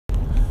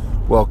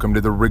Welcome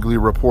to the Wrigley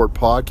Report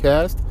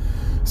podcast.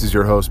 This is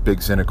your host, Big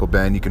Cynical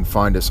Ben. You can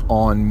find us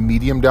on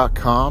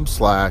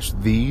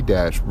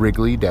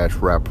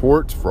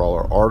medium.com/the-Wrigley-Rapport for all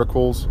our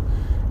articles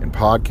and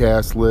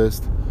podcast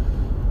list.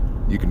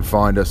 You can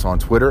find us on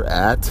Twitter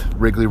at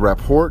Wrigley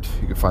Rapport.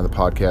 You can find the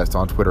podcast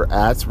on Twitter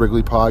at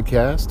Wrigley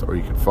Podcast, or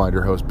you can find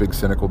your host, Big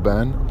Cynical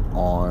Ben,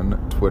 on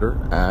Twitter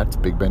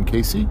at Big Ben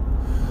KC.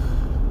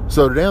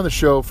 So today on the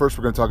show, first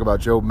we're going to talk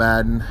about Joe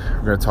Maddon.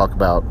 We're going to talk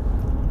about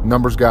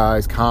numbers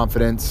guys,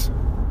 confidence,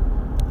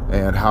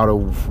 and how to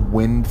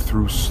win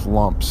through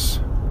slumps.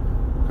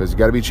 Because you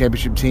got to be a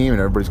championship team and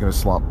everybody's going to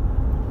slump.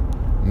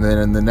 And then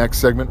in the next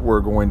segment,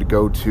 we're going to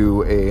go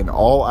to an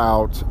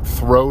all-out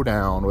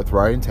throwdown with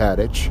Ryan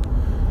Tadich.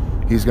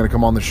 He's going to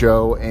come on the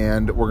show,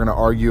 and we're going to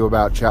argue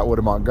about Chatwood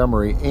and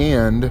Montgomery.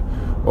 And,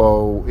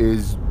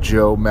 is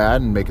Joe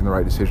Maddon making the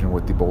right decision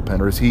with the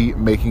bullpen? Or is he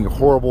making a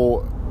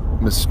horrible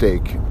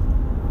mistake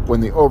when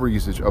the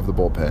overusage of the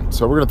bullpen?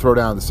 So we're going to throw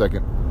down the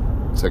second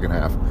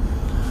half.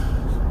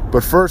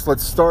 But first,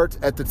 let's start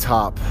at the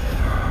top.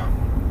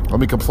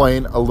 Let me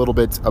complain a little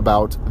bit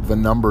about the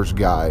numbers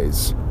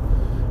guys,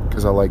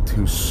 because I like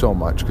to so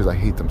much, because I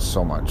hate them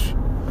so much.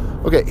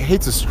 Okay,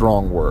 hate's a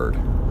strong word.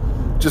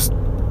 Just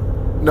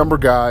number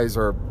guys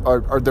they're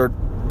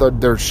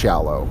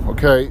shallow.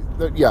 Okay,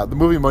 yeah, the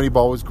movie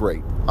Moneyball was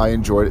great. I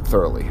enjoyed it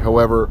thoroughly.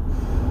 However,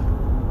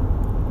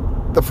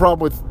 the problem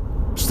with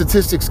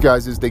statistics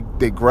guys is they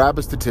grab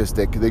a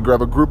statistic, they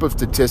grab a group of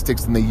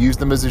statistics, and they use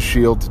them as a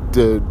shield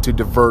to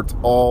divert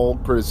all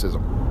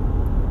criticism.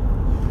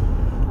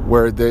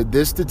 Where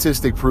this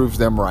statistic proves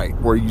them right,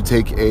 where you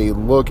take a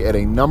look at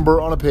a number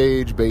on a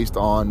page based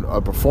on a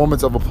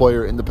performance of a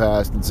player in the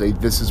past and say,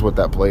 this is what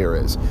that player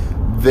is.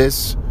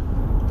 This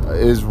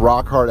is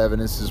rock hard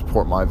evidence to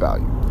support my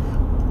value.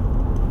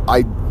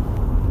 I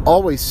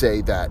always say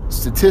that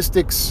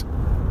statistics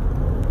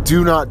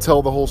do not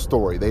tell the whole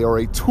story. They are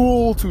a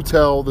tool to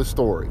tell the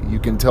story. You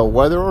can tell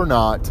whether or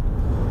not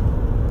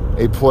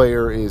a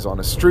player is on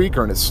a streak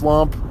or in a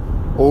slump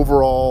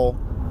overall,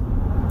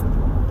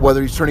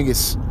 whether he's turning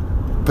his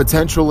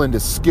potential into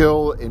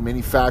skill in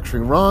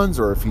manufacturing runs,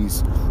 or if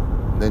he's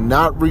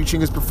not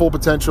reaching his full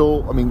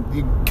potential. I mean,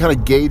 you kind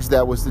of gauge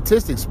that with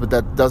statistics, but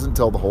that doesn't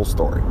tell the whole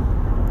story.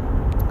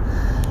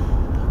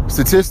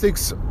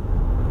 Statistics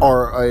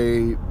are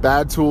a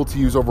bad tool to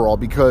use overall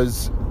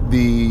because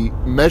the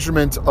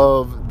measurement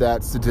of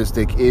that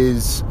statistic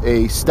is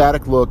a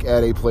static look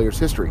at a player's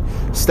history.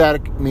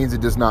 Static means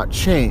it does not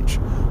change.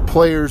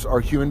 Players are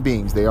human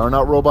beings. They are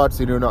not robots.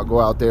 They do not go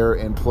out there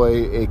and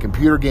play a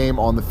computer game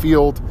on the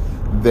field.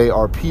 They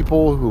are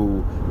people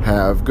who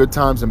have good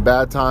times and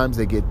bad times.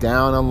 They get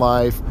down on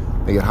life.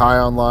 They get high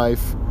on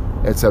life,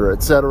 etc.,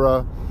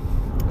 etc.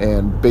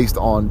 And based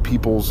on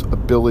people's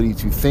ability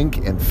to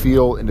think and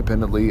feel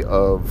independently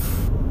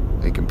of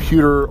a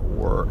computer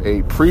or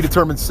a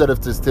predetermined set of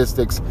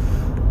statistics,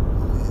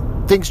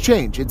 things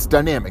change. It's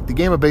dynamic. The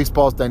game of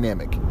baseball is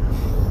dynamic.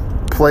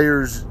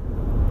 Players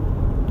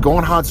go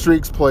on hot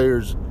streaks,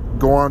 players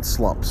go on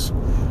slumps.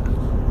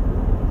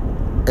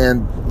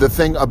 And the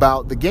thing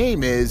about the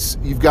game is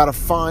you've got to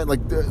find,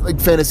 like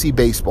fantasy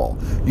baseball,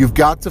 you've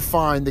got to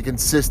find the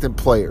consistent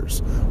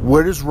players.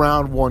 Where does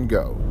round one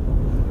go?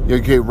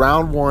 Okay,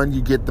 round one,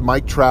 you get the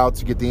Mike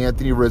Trouts, you get the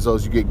Anthony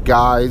Rizzos, you get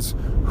guys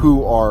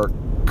who are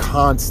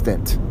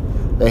constant.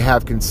 They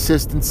have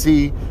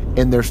consistency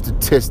in their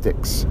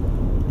statistics.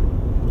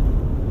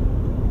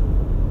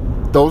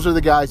 Those are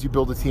the guys you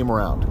build a team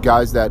around.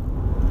 Guys that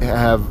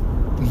have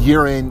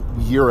year in,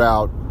 year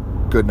out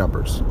good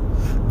numbers.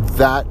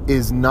 That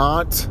is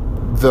not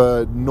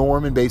the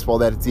norm in baseball.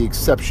 That is the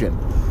exception.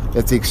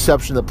 It's the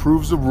exception that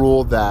proves the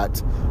rule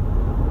that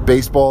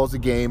baseball is a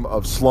game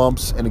of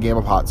slumps and a game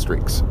of hot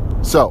streaks.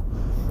 So,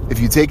 if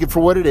you take it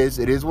for what it is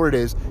what it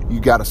is. You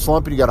got a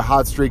slump and you got a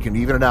hot streak, and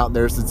even it out, and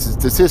there's the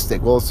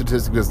statistic. Well, the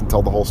statistic doesn't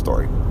tell the whole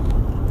story.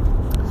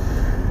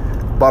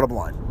 Bottom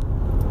line.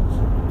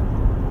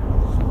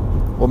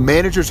 What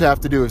managers have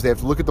to do is they have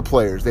to look at the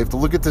players. They have to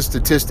look at the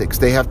statistics.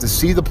 They have to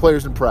see the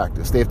players in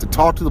practice. They have to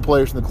talk to the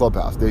players in the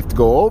clubhouse. They have to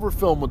go over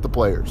film with the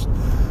players.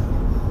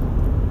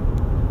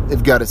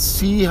 They've got to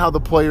see how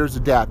the players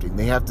adapting.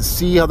 They have to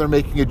see how they're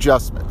making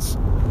adjustments.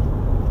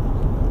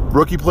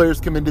 Rookie players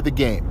come into the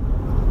game.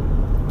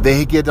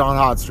 They get on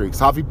hot streaks.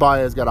 Javi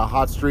Baez got a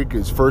hot streak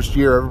his first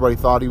year. Everybody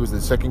thought he was the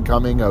second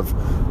coming of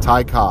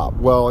Ty Cobb.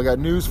 Well, I got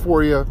news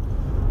for you.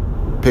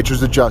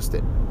 Pitchers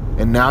adjusted.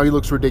 And now he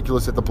looks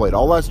ridiculous at the plate.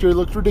 All last year he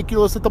looked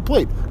ridiculous at the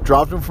plate.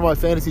 Dropped him for my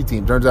fantasy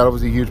team. Turns out it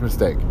was a huge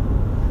mistake.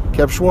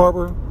 Kept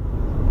Schwarber.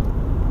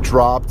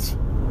 Dropped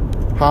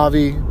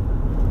Javi.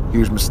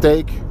 Huge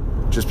mistake.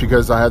 Just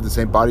because I have the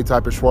same body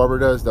type as Schwarber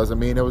does doesn't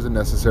mean it was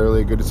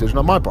necessarily a good decision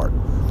on my part.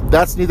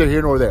 That's neither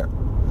here nor there.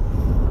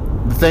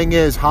 The thing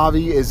is,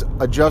 Javi is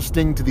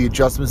adjusting to the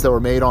adjustments that were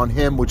made on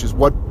him, which is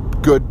what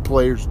good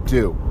players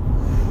do.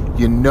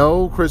 You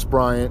know Chris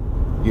Bryant,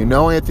 you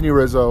know Anthony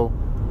Rizzo,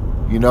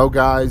 you know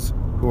guys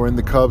who are in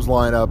the Cubs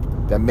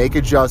lineup that make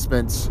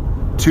adjustments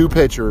to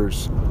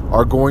pitchers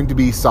are going to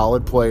be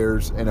solid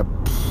players and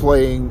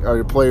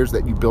players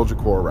that you build your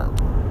core around.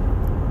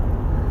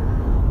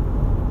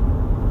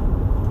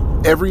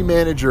 Every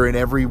manager in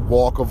every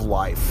walk of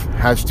life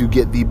has to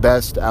get the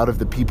best out of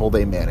the people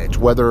they manage,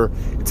 whether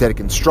it's at a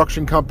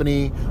construction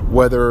company,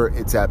 whether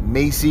it's at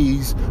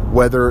Macy's,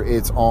 whether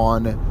it's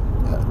on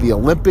the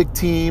Olympic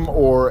team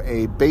or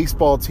a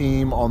baseball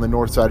team on the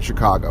north side of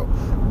Chicago.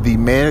 The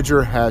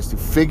manager has to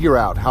figure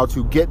out how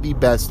to get the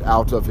best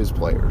out of his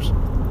players.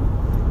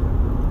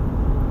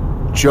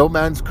 Joe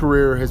Maddon's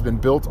career has been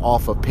built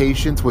off of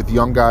patience with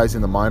young guys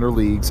in the minor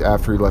leagues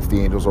after he left the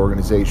Angels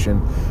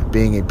organization,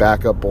 being a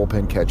backup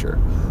bullpen catcher.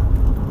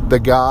 The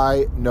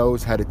guy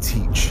knows how to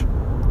teach,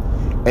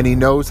 and he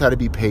knows how to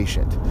be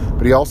patient,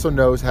 but he also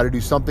knows how to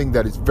do something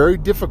that is very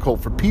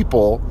difficult for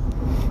people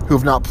who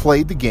have not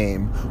played the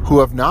game, who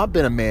have not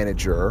been a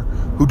manager,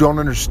 who don't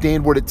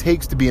understand what it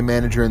takes to be a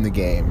manager in the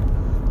game,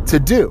 to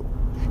do.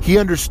 He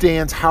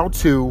understands how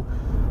to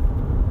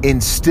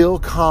instill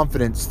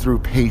confidence through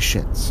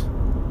patience,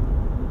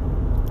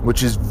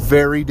 which is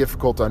very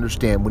difficult to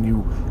understand when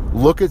you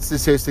look at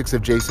statistics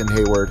of Jason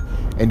Heyward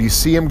and you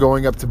see him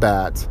going up to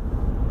bat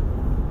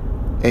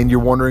and you're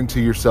wondering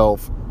to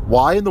yourself,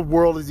 why in the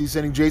world is he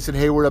sending Jason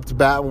Heyward up to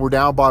bat when we're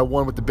down by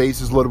 1 with the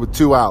bases loaded with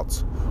 2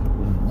 outs?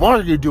 Why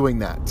are you doing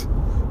that?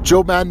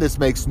 Joe Maddon, this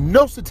makes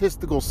no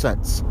statistical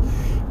sense.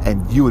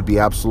 And you would be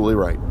absolutely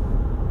right.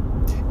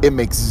 It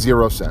makes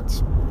 0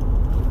 sense.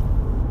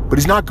 But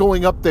he's not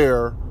going up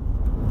there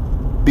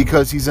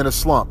because he's in a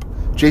slump.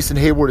 Jason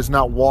Heyward is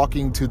not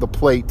walking to the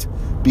plate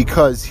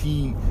because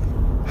he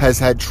has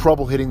had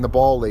trouble hitting the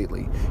ball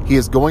lately. He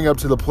is going up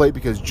to the plate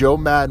because Joe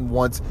Maddon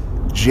wants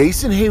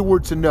Jason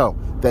Heyward to know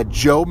that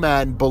Joe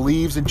Maddon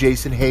believes in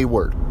Jason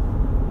Heyward.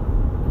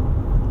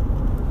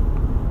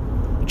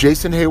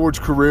 Jason Heyward's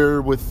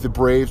career with the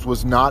Braves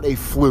was not a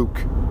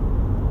fluke.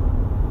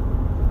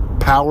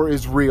 Power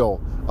is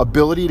real.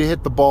 Ability to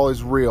hit the ball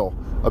is real.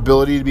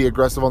 Ability to be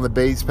aggressive on the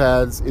base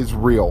paths is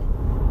real.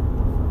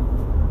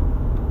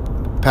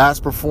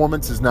 Past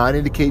performance does not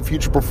indicate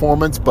future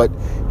performance, but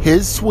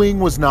his swing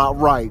was not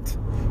right.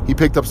 He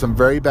picked up some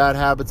very bad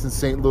habits in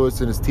St. Louis,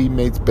 and his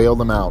teammates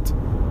bailed him out.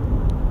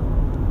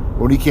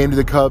 When he came to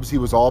the Cubs, he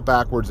was all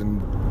backwards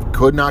and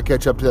could not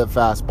catch up to that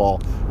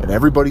fastball. And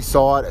everybody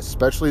saw it,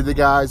 especially the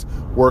guys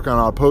working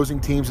on opposing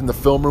teams in the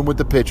film room with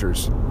the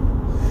pitchers.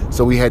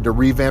 So he had to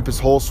revamp his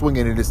whole swing,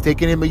 and it has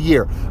taken him a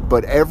year.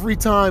 But every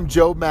time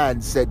Joe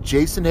Maddon set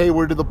Jason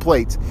Heyward to the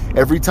plate,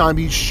 every time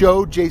he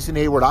showed Jason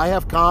Heyward, I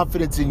have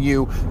confidence in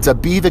you to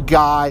be the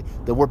guy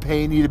that we're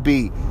paying you to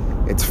be,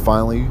 it's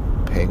finally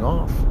paying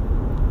off.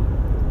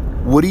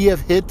 Would he have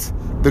hit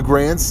the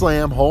grand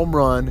slam home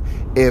run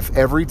if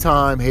every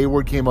time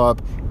Heyward came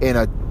up in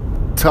a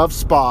tough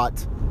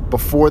spot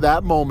before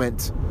that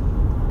moment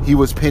he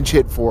was pinch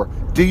hit for?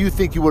 Do you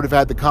think he would have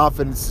had the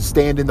confidence to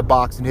stand in the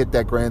box and hit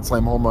that grand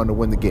slam home run to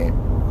win the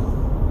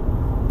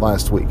game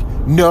last week?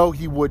 No,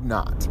 he would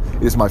not.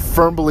 It is my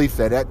firm belief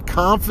that that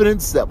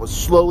confidence that was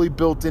slowly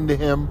built into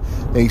him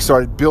and he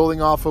started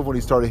building off of when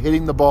he started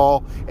hitting the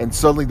ball, and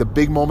suddenly the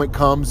big moment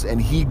comes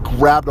and he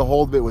grabbed a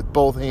hold of it with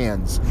both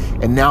hands,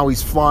 and now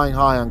he's flying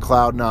high on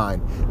cloud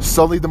 9.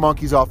 Suddenly the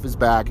monkey's off his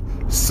back.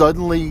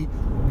 Suddenly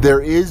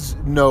there is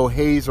no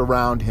haze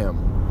around him,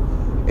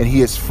 and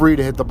he is free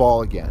to hit the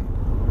ball again.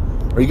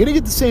 Are you going to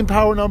get the same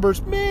power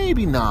numbers?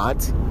 Maybe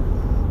not.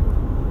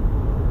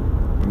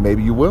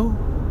 Maybe you will.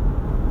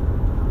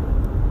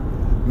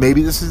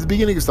 Maybe this is the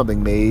beginning of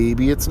something.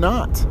 Maybe it's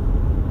not.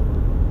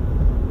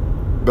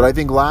 But I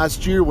think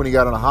last year when he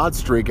got on a hot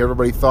streak,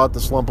 everybody thought the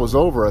slump was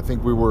over. I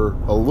think we were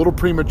a little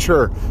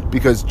premature,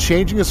 because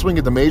changing a swing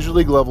at the major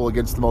league level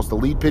against the most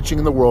elite pitching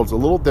in the world is a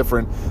little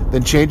different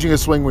than changing a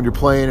swing when you're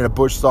playing in a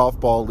Busch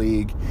softball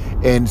league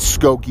in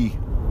Skokie.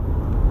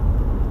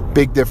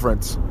 Big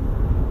difference.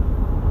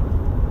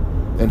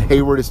 And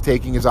Heyward is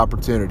taking his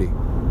opportunity.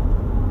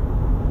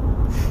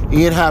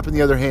 Ian Happ, on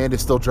the other hand,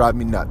 is still driving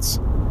me nuts.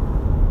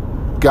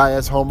 Guy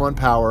has home run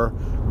power.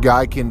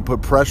 Guy can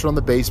put pressure on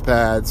the base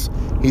paths.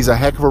 He's a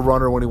heck of a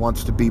runner when he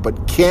wants to be,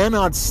 but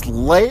cannot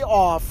slay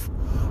off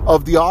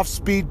of the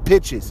off-speed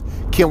pitches.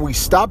 Can we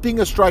stop being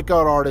a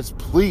strikeout artist,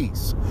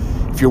 please?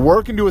 If you're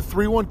working to a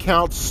 3-1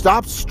 count,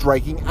 stop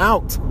striking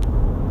out.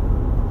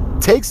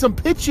 Take some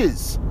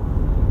pitches.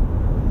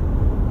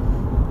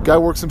 Guy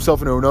works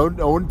himself into an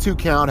 0-2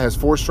 count, has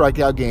 4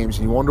 strikeout games,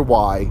 and you wonder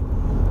why.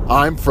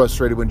 I'm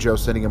frustrated when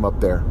Joe's sending him up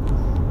there.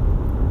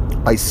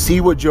 I see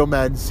what Joe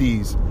Maddon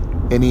sees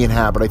in Ian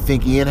Happ, but I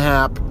think Ian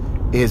Happ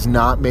has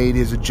not made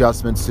his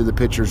adjustments to the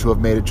pitchers who have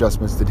made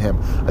adjustments to him.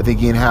 I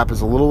think Ian Happ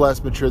is a little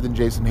less mature than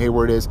Jason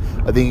Heyward is.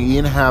 I think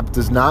Ian Happ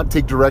does not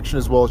take direction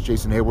as well as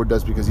Jason Heyward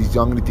does, because he's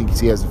young and he thinks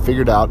he has it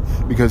figured out,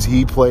 because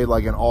he played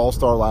like an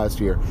all-star last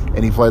year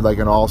and he played like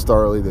an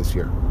all-star early this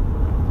year.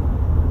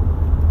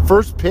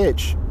 First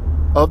pitch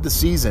of the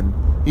season,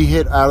 he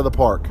hit out of the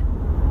park.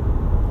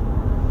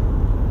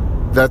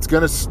 That's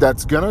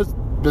gonna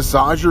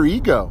massage your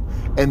ego.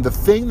 And the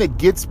thing that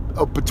gets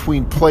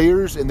between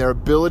players and their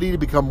ability to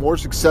become more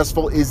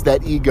successful is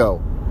that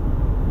ego.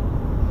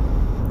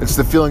 It's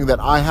the feeling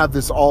that I have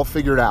this all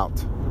figured out.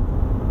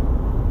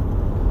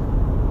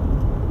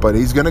 But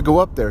he's going to go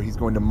up there. He's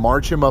going to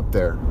march him up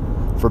there.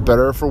 for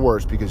better or for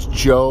worse, because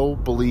Joe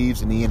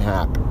believes in Ian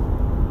Happ.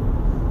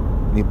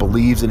 And he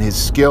believes in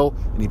his skill,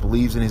 and he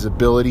believes in his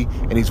ability,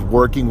 and he's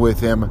working with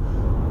him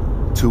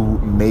to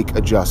make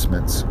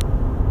adjustments.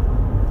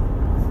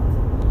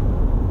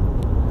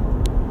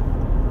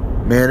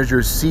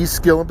 Managers see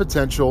skill and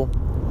potential,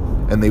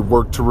 and they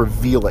work to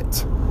reveal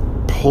it,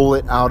 pull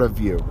it out of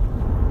you.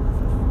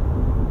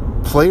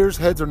 Players'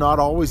 heads are not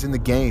always in the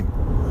game.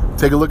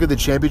 Take a look at the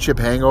championship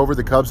hangover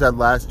the Cubs had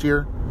last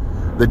year.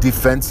 The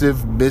defensive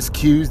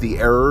miscues, the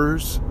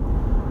errors.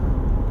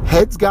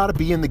 Heads got to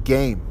be in the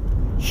game.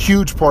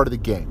 Huge part of the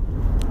game.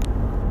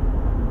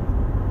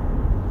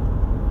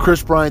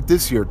 Kris Bryant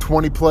this year,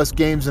 20-plus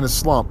games in a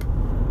slump.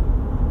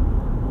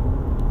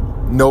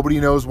 Nobody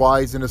knows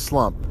why he's in a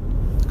slump,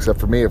 except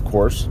for me, of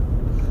course,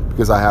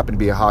 because I happen to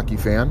be a hockey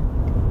fan.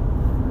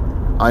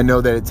 I know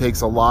that it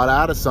takes a lot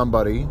out of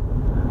somebody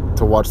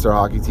to watch their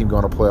hockey team go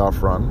on a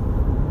playoff run.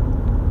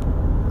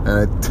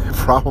 And it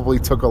probably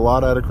took a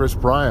lot out of Kris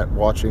Bryant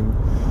watching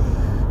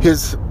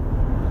his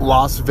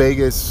Las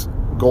Vegas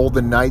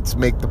Golden Knights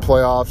make the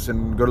playoffs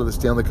and go to the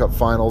Stanley Cup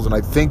Finals, and I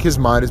think his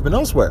mind has been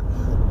elsewhere.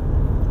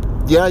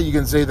 Yeah, you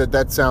can say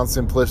that sounds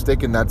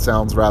simplistic and that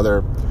sounds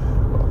rather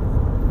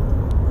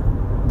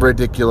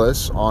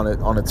ridiculous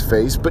on its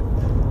face, but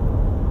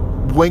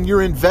when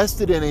you're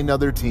invested in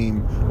another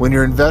team, when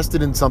you're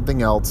invested in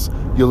something else,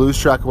 you lose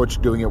track of what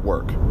you're doing at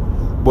work.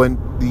 When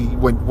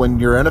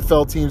your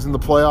NFL team's in the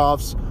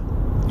playoffs,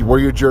 you wear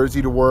your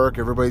jersey to work,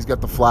 everybody's got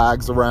the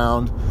flags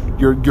around,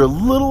 you're a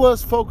little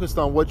less focused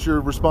on what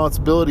your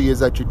responsibility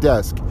is at your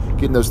desk,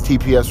 getting those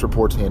TPS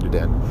reports handed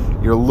in.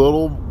 You're a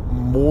little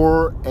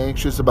more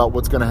anxious about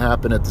what's going to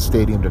happen at the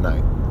stadium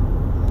tonight.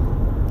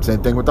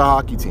 Same thing with the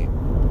hockey team.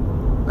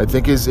 I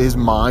think his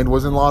mind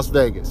was in Las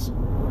Vegas.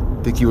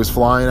 I think he was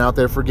flying out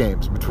there for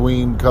games.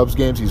 Between Cubs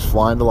games, he's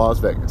flying to Las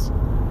Vegas.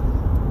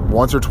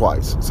 Once or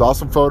twice. Saw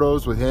some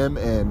photos with him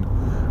and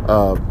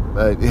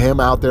him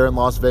out there in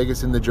Las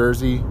Vegas in the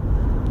jersey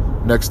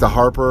next to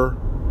Harper.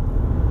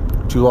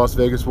 Two Las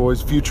Vegas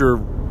boys. Future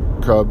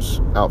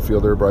Cubs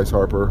outfielder Bryce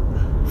Harper,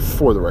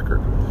 for the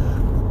record.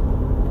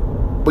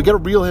 But got to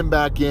reel him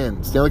back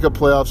in. Stanley Cup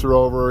playoffs are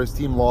over. His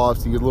team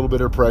lost. He gets a little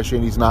bit of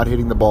depression. He's not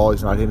hitting the ball.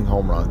 He's not hitting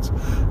home runs.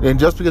 And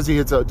just because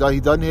he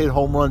doesn't hit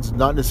home runs does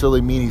not necessarily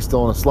mean he's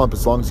still in a slump,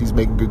 as long as he's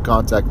making good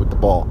contact with the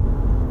ball.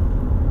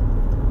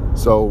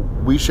 So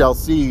we shall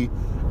see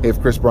if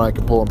Kris Bryant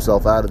can pull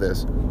himself out of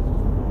this.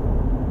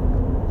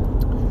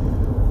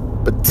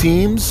 But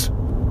teams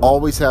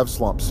always have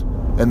slumps,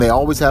 and they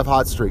always have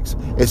hot streaks.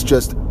 It's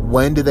just,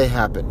 when do they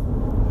happen?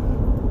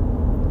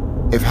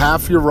 If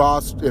half your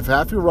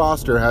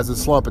roster has a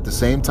slump at the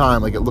same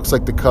time, like it looks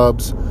like the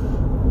Cubs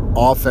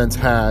offense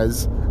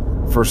has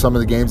for some of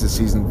the games this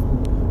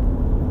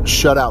season,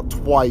 shut out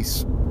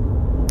twice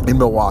in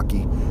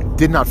Milwaukee,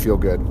 did not feel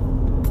good.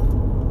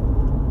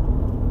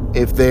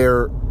 If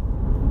they're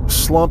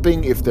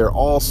slumping, if they're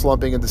all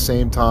slumping at the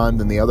same time,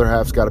 then the other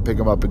half's got to pick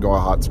them up and go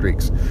on hot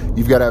streaks.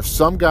 You've got to have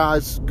some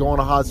guys go on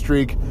a hot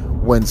streak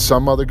when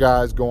some other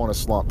guys go on a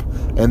slump,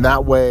 and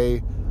that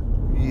way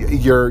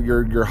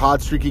your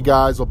hot streaky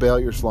guys will bail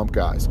out your slump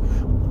guys.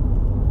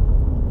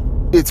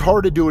 It's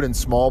hard to do it in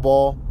small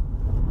ball.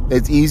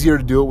 It's easier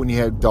to do it when you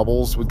have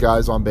doubles with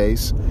guys on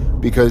base,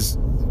 because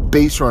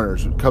base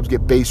runners, Cubs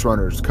get base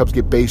runners,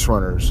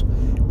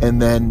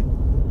 and then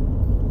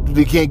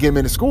we can't get them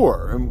in to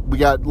score. And we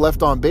got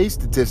left on base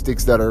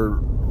statistics that are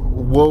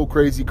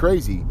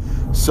crazy.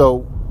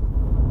 So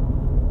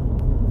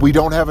we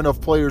don't have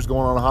enough players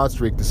going on a hot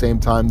streak at the same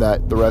time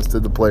that the rest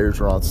of the players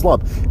are on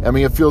slump. I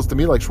mean, it feels to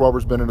me like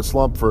Schwarber's been in a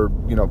slump for,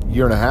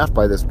 year and a half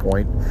by this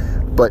point.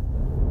 But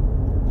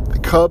the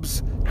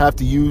Cubs have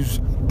to use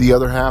the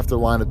other half of their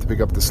lineup to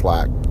pick up the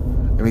slack.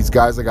 I mean,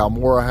 guys like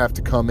Almora have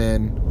to come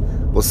in.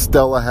 La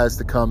Stella has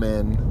to come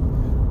in.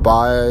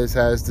 Baez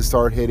has to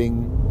start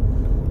hitting.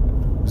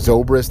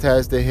 Zobrist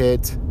has to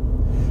hit.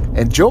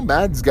 And Joe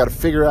Maddon's got to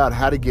figure out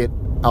how to get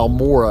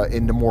Almora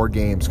into more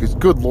games, because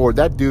good Lord,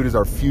 that dude is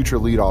our future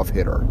leadoff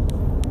hitter.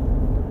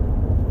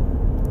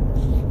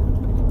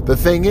 The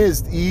thing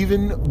is,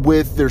 even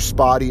with their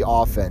spotty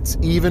offense,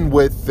 even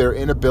with their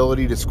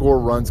inability to score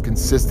runs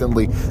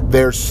consistently,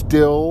 they're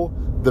still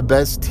the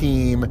best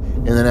team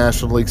in the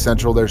National League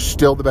Central. They're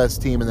still the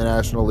best team in the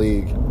National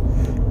League.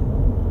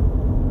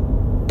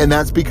 And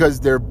that's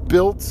because they're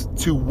built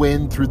to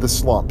win through the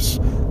slumps.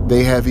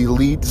 They have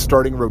elite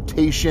starting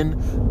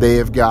rotation. They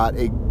have got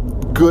a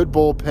good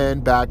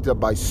bullpen backed up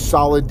by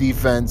solid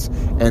defense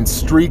and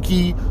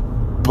streaky,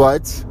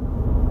 but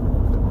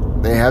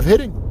they have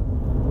hitting.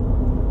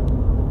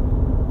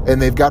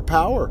 And they've got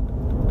power.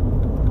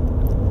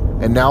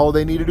 And now all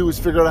they need to do is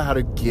figure out how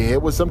to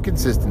get with some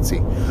consistency.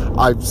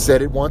 I've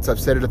said it once, I've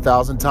said it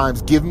 1,000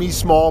 times. Give me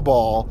small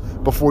ball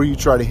before you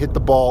try to hit the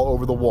ball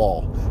over the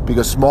wall,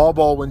 because small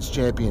ball wins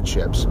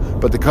championships.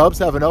 But the Cubs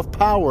have enough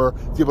power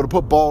to be able to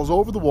put balls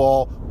over the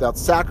wall without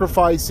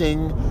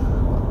sacrificing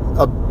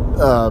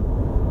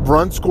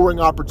run-scoring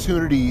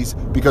opportunities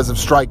because of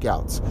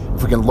strikeouts.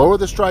 If we can lower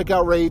the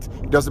strikeout rate,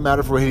 it doesn't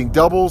matter if we're hitting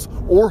doubles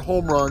or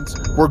home runs,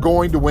 we're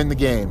going to win the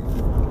game.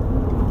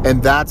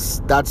 And that's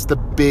the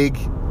big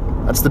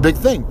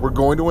thing. We're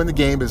going to win the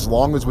game as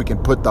long as we can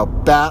put the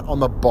bat on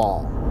the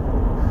ball.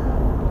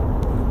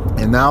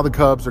 And now the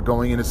Cubs are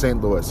going into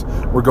St. Louis.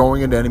 We're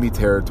going into enemy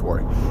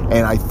territory.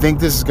 And I think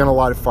this is going to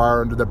light a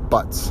fire under their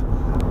butts.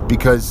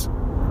 Because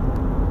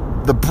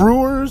the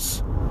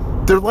Brewers,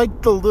 they're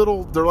like the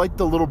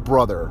little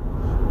brother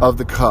of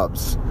the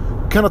Cubs.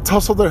 Kind of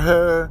tussle their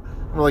hair.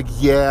 We're like,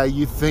 yeah,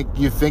 you think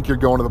you're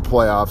going to the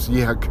playoffs.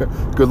 Yeah,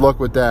 good luck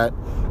with that.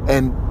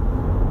 And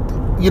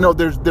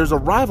there's a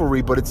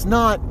rivalry, but it's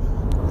not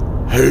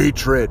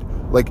hatred.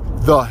 Like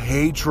the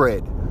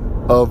hatred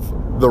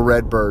of the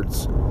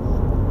Redbirds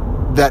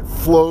that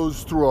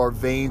flows through our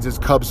veins as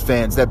Cubs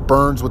fans, that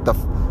burns with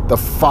the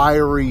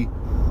fiery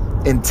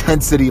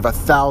intensity of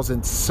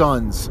 1,000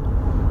 suns,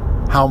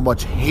 how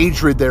much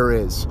hatred there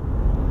is.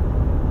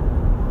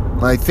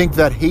 And I think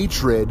that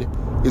hatred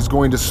is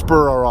going to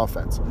spur our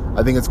offense.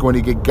 I think it's going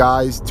to get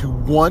guys to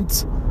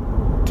want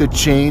to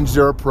change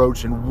their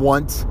approach and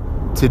want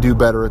to do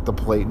better at the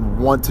plate and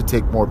want to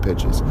take more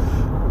pitches.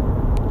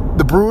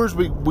 The Brewers,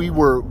 we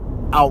were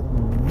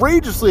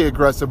outrageously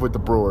aggressive with the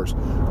Brewers.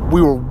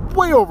 We were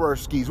way over our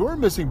skis. We were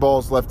missing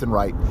balls left and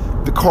right.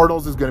 The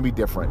Cardinals is going to be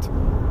different.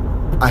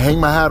 I hang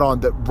my hat on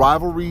that.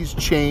 Rivalries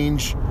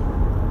change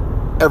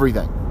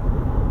everything.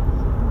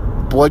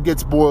 Blood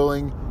gets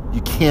boiling. You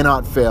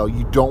cannot fail.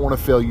 You don't want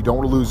to fail. You don't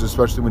want to lose,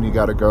 especially when you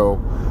got to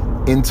go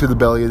into the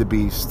belly of the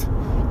beast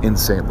in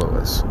St.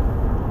 Louis.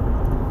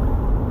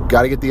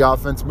 Got to get the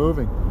offense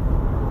moving.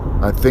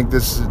 I think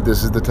this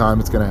is the time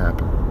it's going to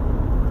happen.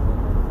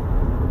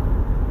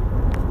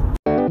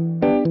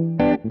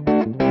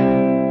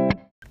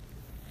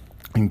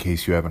 In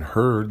case you haven't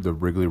heard, the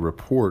Wrigley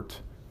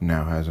Report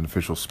now has an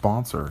official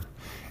sponsor.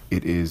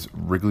 It is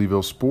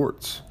Wrigleyville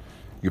Sports.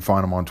 You can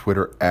find them on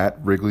Twitter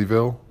at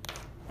Wrigleyville.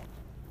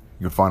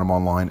 You can find them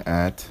online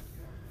at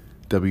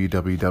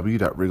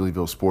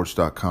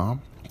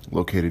www.wrigleyvillesports.com,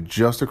 located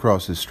just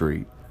across the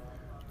street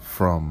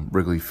from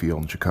Wrigley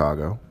Field in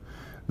Chicago.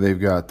 They've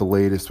got the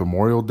latest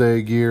Memorial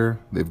Day gear.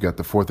 They've got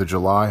the 4th of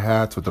July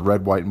hats with the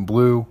red, white, and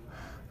blue.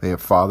 They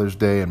have Father's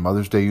Day and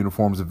Mother's Day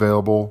uniforms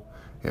available.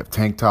 They have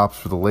tank tops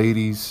for the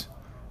ladies,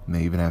 and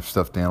they even have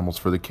stuffed animals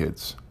for the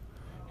kids.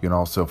 You can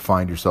also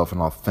find yourself an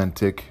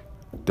authentic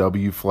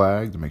W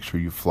flag to make sure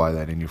you fly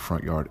that in your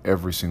front yard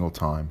every single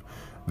time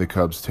the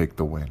Cubs take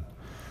the win.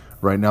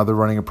 Right now they're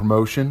running a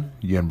promotion.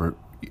 You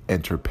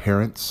enter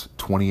Parents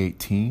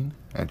 2018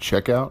 at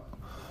checkout.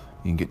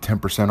 You can get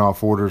 10%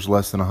 off orders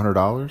less than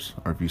 $100,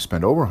 or if you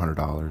spend over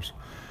 $100,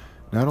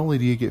 not only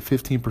do you get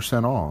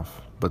 15%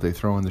 off, but they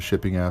throw in the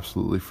shipping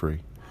absolutely free.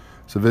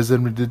 So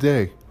visit them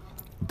today,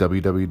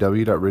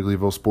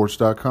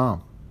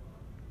 www.wrigleyvillesports.com.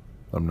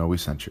 Let them know we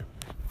sent you.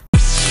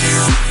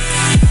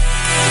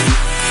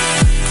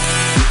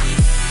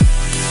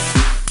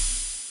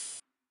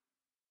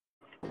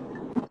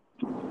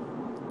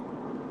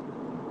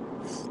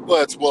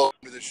 Let's welcome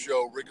to the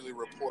show Wrigley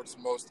Report's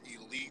most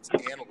elite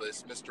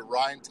analyst, Mr.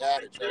 Ryan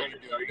Tadich. How are you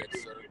doing today,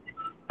 sir?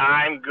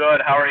 I'm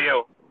good. How are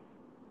you?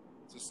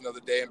 It's just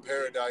another day in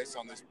paradise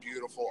on this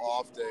beautiful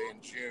off day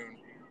in June.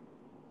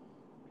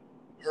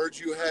 Heard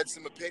you had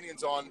some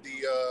opinions on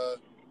the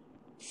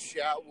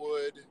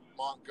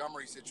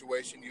Chatwood-Montgomery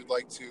situation you'd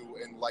like to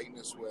enlighten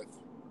us with.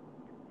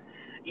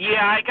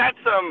 Yeah, I got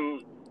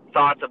some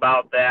thoughts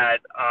about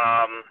that.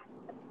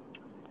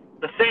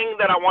 The thing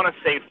that I want to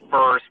say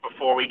first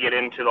before we get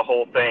into the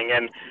whole thing,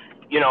 and,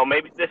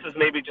 maybe this is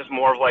just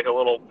more of like a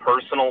little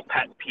personal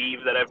pet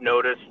peeve that I've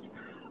noticed.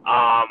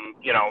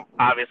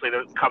 Obviously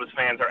the Cubs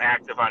fans are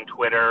active on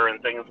Twitter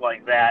and things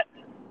like that.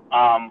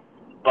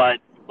 But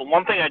the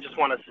one thing I just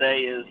want to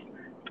say is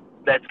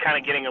that's kind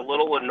of getting a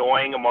little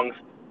annoying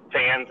amongst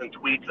fans and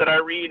tweets that I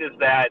read is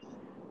about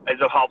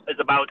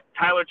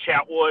Tyler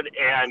Chatwood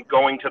and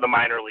going to the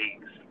minor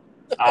leagues.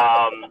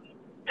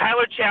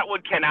 Tyler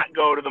Chatwood cannot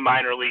go to the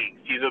minor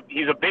leagues.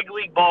 He's a big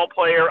league ball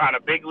player on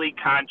a big league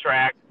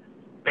contract.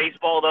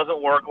 Baseball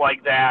doesn't work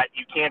like that.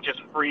 You can't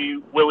just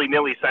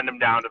willy-nilly send him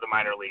down to the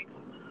minor leagues.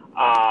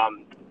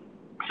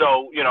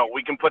 So,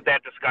 we can put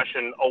that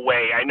discussion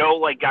away. I know,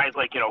 guys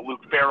like,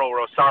 Luke Farrell,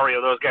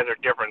 Rosario, those guys are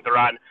different. They're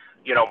on,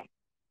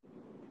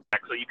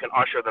 so you can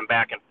usher them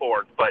back and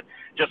forth. But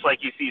just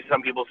like you see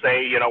some people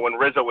say, when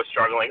Rizzo was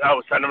struggling,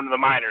 send him to the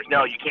minors.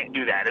 No, you can't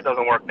do that. It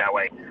doesn't work that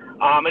way.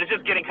 And it's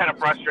just getting kind of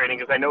frustrating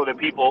because I know that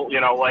people,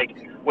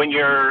 when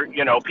you're,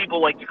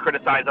 people like to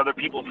criticize other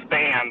people's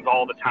fans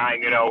all the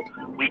time.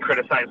 We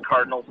criticize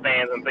Cardinals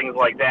fans and things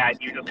like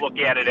that. You just look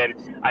at it,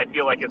 and I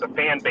feel like as a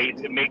fan base,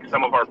 it makes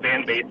some of our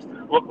fan base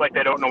look like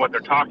they don't know what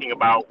they're talking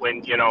about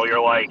when,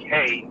 you're like,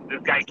 hey,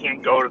 this guy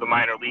can't go to the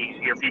minor leagues.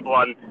 You hear people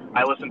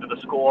I listen to The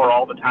Score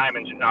all the time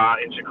in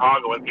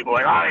Chicago, and people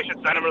are like, they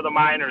should send him to the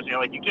minors.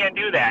 You can't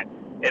do that.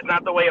 It's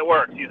not the way it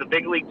works. He's a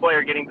big league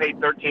player getting paid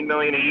 $13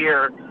 million a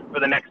year for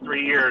the next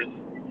 3 years.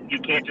 You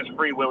can't just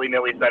free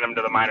willy-nilly send him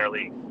to the minor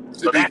league.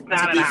 To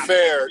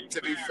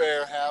be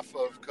fair, half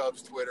of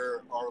Cubs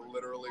Twitter are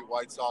literally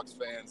White Sox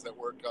fans that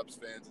were Cubs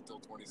fans until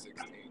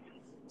 2016.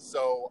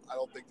 So I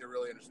don't think they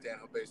really understand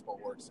how baseball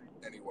works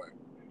anyway.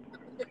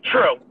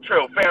 True,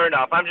 fair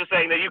enough. I'm just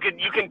saying that you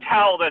can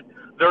tell that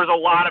there's a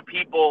lot of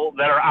people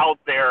that are out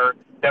there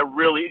that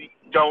really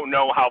don't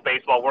know how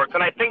baseball works,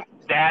 and I think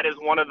that is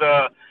one of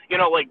the,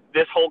 like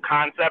this whole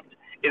concept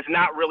is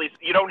not really,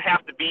 you don't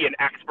have to be an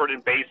expert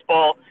in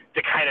baseball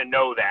to kind of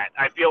know that.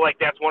 I feel like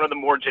that's one of the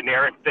more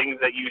generic things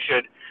that you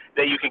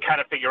can kind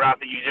of figure out,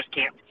 that you just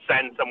can't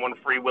send someone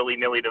free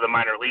willy-nilly to the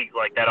minor leagues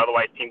like that.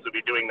 Otherwise, teams would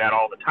be doing that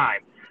all the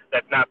time.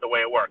 That's not the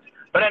way it works.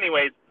 But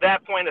anyways,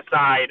 that point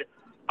aside,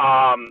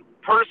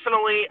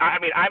 personally, I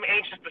mean, I'm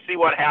anxious to see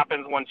what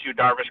happens once Yu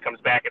Darvish comes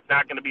back. It's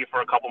not going to be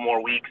for a couple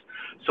more weeks,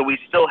 so we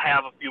still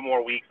have a few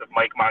more weeks of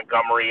Mike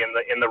Montgomery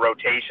in the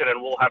rotation,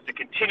 and we'll have to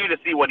continue to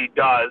see what he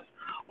does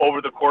over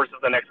the course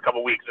of the next couple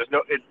of weeks.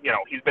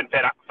 He's been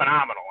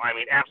phenomenal. I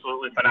mean,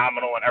 absolutely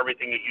phenomenal, and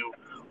everything that you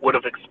would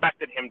have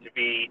expected him to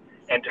be,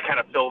 and to kind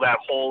of fill that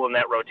hole in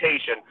that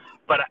rotation.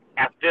 But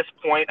at this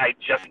point, I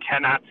just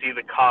cannot see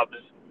the Cubs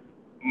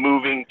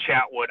moving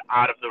Chatwood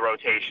out of the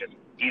rotation.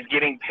 He's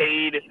getting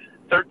paid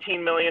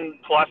 $13 million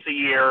plus a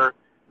year.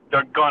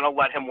 They're gonna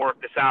let him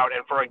work this out.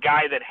 And for a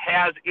guy that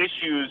has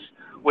issues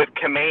with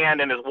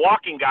command and is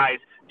walking guys,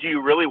 do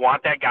you really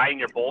want that guy in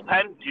your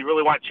bullpen? Do you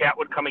really want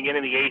Chatwood coming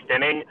in the 8th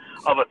inning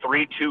of a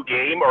 3-2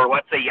 game, or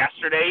let's say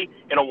yesterday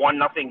in a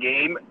 1-0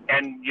 game,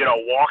 and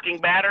walking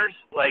batters?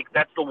 Like,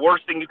 that's the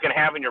worst thing you can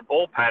have in your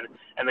bullpen.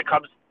 And the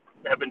Cubs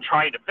have been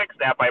trying to fix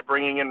that by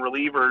bringing in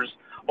relievers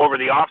over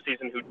the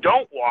offseason who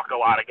don't walk a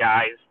lot of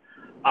guys.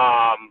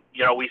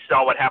 We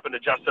saw what happened to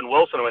Justin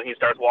Wilson when he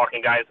starts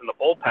walking guys in the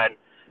bullpen.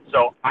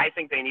 So I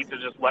think they need to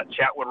just let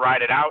Chatwood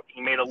ride it out.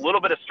 He made a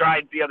little bit of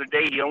strides the other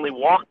day. He only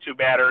walked 2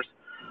 batters.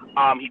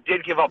 He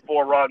did give up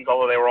 4 runs,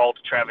 although they were all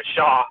to Travis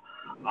Shaw.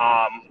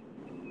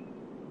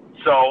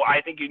 So I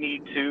think you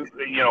need to,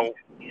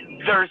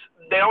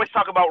 they always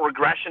talk about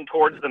regression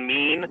towards the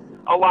mean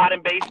a lot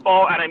in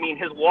baseball. And I mean,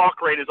 his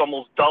walk rate is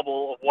almost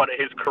double of what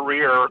his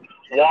career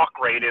walk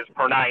rate is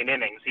per 9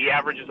 innings. He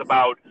averages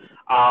about,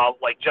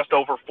 just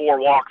over 4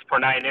 walks per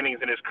 9 innings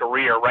in his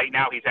career. Right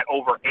now he's at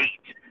over 8.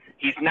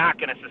 He's not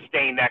going to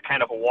sustain that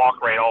kind of a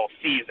walk rate all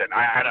season.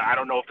 I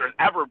don't know if there's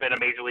ever been a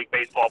Major League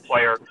Baseball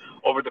player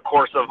over the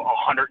course of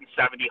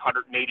 170,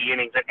 180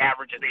 innings that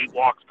averages 8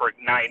 walks per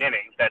 9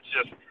 innings. That's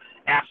just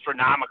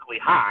astronomically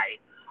high.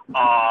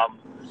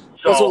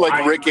 Those are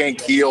like Rick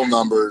Ankiel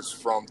numbers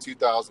from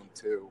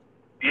 2002.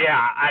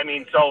 Yeah, I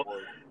mean, so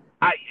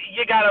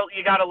you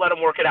gotta let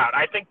him work it out.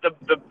 I think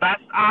the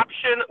best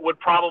option would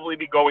probably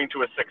be going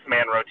to a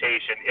 6-man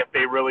rotation if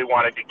they really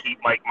wanted to keep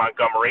Mike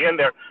Montgomery in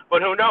there.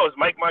 But who knows?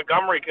 Mike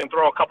Montgomery can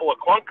throw a couple of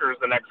clunkers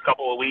the next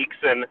couple of weeks,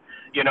 and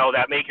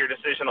that make your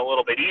decision a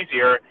little bit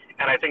easier.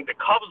 And I think the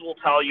Cubs will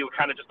tell you. It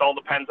kind of just all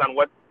depends on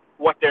what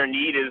their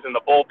need is in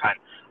the bullpen.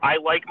 I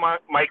like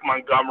Mike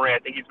Montgomery. I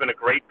think he's been a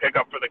great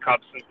pickup for the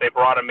Cubs since they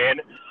brought him in.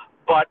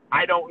 But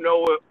I don't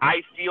know.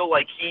 I feel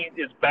like he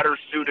is better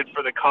suited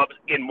for the Cubs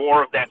in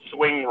more of that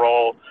swing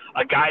role,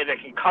 a guy that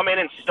can come in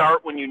and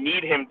start when you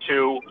need him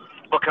to,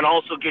 but can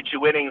also get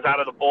you innings out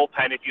of the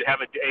bullpen if you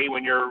have a day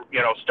when your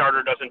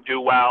starter doesn't do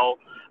well,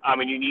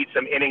 and you need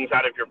some innings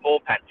out of your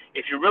bullpen.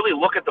 If you really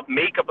look at the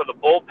makeup of the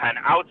bullpen,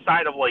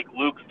 outside of like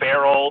Luke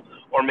Farrell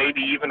or maybe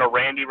even a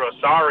Randy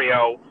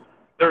Rosario,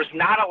 there's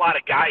not a lot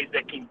of guys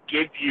that can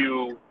give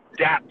you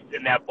depth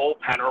in that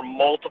bullpen or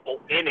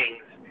multiple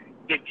innings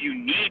if you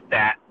need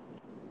that.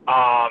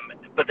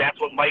 But that's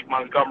what Mike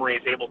Montgomery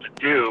is able to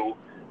do.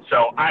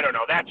 So I don't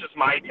know. That's just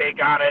my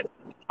take on it.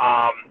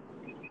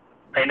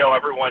 I know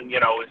everyone,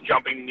 is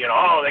jumping, they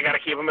got to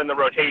keep him in the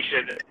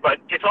rotation, but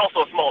it's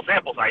also a small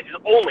sample size. He's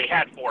only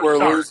had 4 We're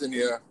starts. losing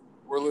you.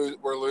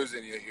 We're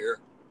losing you here.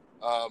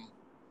 I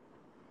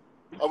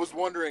was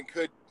wondering,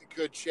 could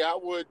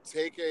Chatwood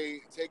take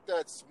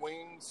that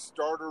swing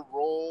starter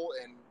role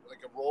and like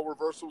a role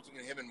reversal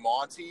between him and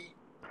Monty?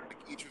 Like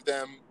each of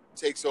them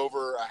takes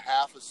over a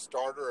half a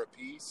starter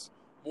apiece,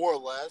 more or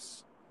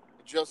less,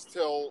 just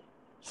till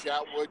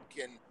Chatwood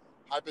can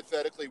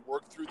hypothetically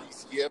work through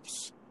these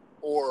yips,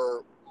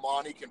 or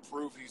Monty can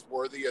prove he's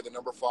worthy of the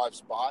number 5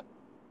 spot.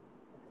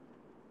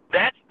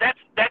 That's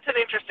an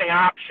interesting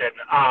option.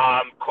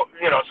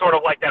 Sort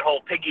of like that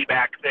whole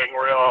piggyback thing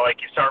where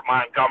you start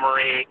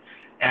Montgomery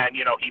and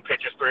he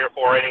pitches 3 or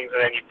 4 innings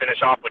and then you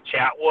finish off with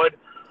Chatwood,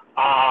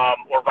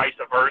 or vice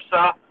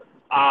versa.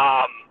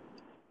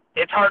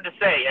 It's hard to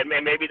say, and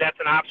maybe that's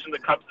an option the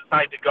Cubs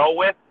decide to go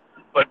with.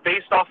 But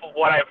based off of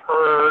what I've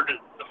heard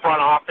the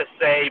front office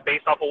say,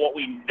 based off of what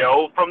we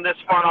know from this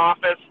front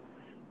office,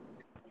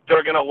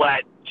 they're going to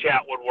let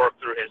Chatwood work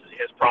through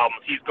his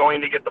problems. He's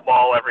going to get the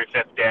ball every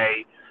 5th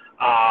day,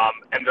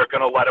 and they're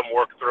going to let him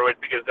work through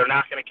it because they're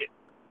not going to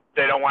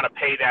they don't want to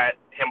pay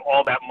him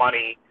all that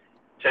money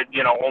to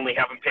only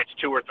have him pitch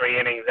 2 or 3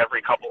 innings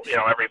every 5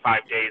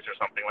 days or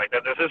something like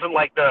that. This isn't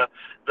like the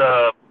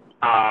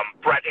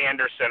Brett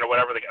Anderson or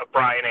whatever,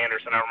 Brian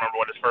Anderson, I don't remember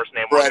what his first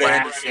name was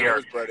last year.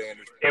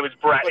 It was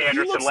Brett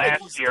Anderson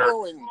last year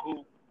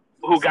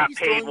who got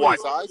paid what?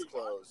 With his eyes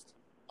closed.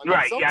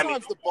 Right.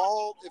 Sometimes the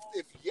ball,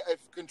 if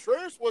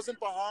Contreras wasn't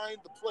behind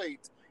the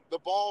plate, the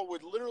ball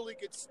would literally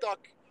get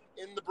stuck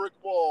in the brick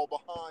wall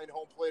behind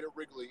home plate at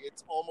Wrigley,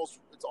 it's almost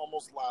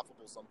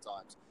laughable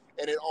sometimes.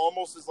 And it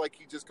almost is like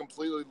he just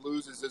completely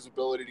loses his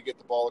ability to get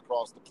the ball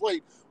across the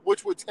plate,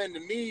 which would tend to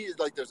me is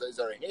like, is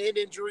there a hand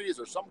injury? Is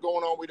there something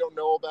going on we don't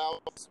know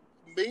about?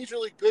 Major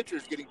league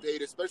pitchers getting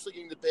paid, especially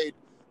getting paid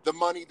the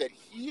money that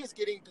he is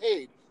getting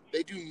paid,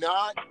 they do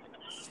not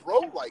throw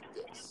like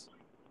this.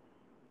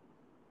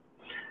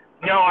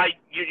 No,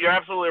 you're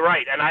absolutely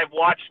right. And I've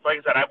watched, like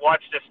I said, I've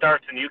watched his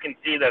starts, and you can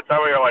see that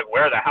some of you are like,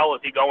 where the hell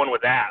is he going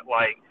with that?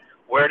 Like,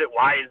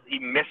 why is he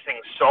missing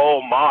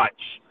so much?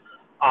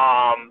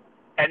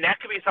 And that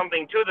could be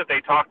something, too, that they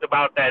talked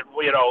about that,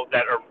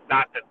 that are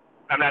not that,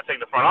 I'm not saying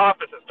the front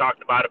office has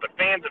talked about it, but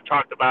fans have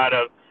talked about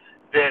of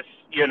this,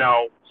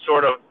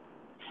 sort of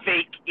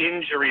fake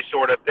injury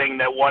sort of thing,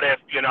 that what if,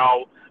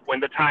 when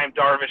the time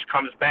Darvish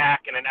comes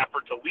back in an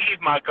effort to leave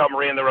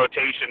Montgomery in the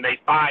rotation, they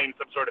find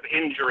some sort of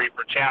injury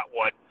for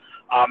Chatwood,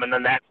 and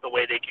then that's the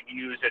way they can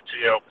use it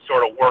to,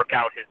 sort of work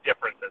out his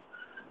differences.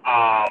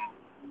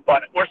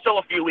 But we're still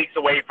a few weeks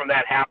away from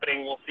that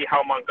happening. We'll see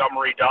how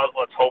Montgomery does.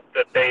 Let's hope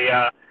that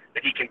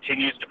that he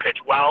continues to pitch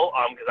well,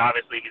 because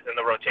obviously he's in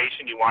the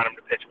rotation. You want him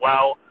to pitch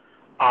well.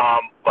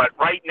 But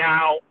right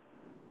now,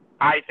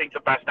 I think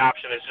the best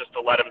option is just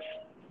to let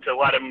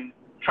him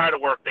try to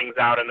work things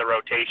out in the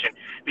rotation,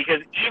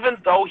 because even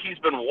though he's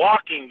been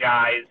walking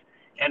guys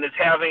and is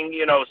having,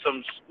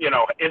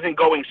 isn't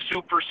going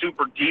super,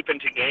 super deep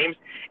into games,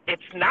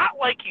 it's not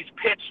like he's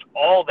pitched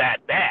all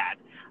that bad.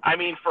 I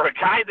mean, for a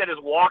guy that is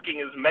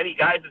walking as many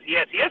guys as he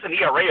has an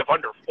ERA of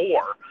under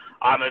 4.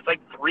 It's like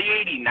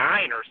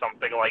 3.89 or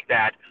something like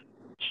that.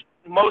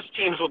 Most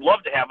teams would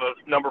love to have a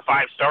number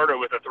 5 starter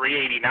with a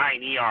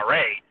 3.89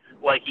 ERA.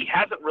 Like, he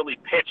hasn't really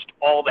pitched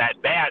all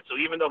that bad, so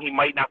even though he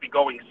might not be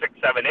going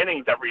 6-7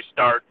 innings every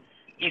start,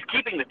 he's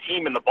keeping the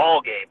team in the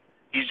ball game.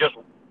 He's just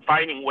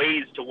finding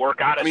ways to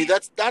work out. I mean,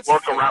 that's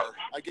work fair. around.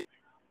 I get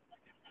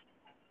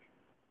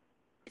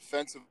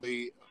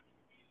defensively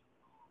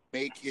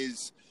make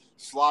his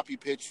sloppy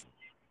pitch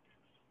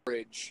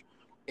bridge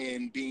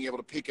and being able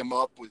to pick him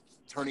up with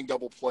turning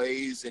double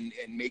plays and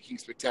making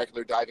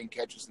spectacular diving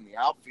catches in the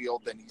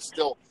outfield. Then he's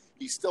still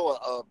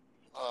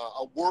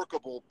a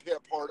workable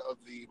part of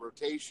the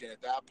rotation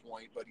at that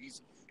point, but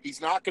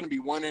he's not going to be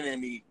winning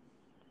any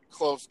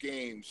close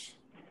games.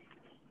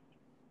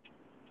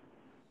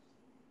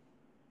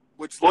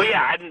 Go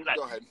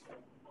ahead.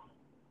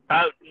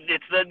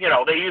 It's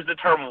they use the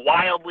term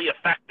wildly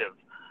effective,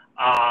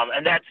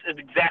 and that's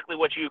exactly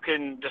what you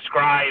can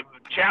describe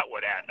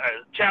Chatwood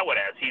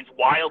as. He's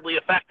wildly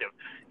effective.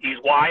 He's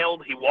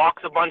wild. He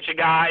walks a bunch of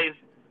guys,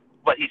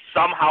 but he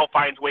somehow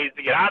finds ways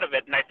to get out of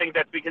it, and I think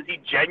that's because he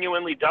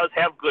genuinely does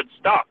have good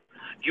stuff.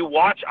 You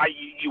watch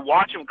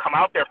him come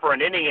out there for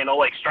an inning and he'll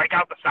like strike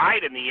out the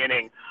side in the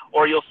inning,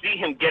 or you'll see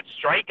him get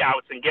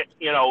strikeouts and get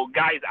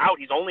guys out.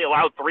 He's only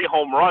allowed 3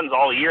 home runs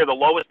all year, the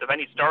lowest of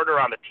any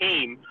starter on the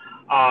team.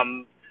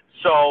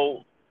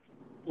 So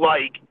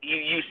like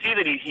you see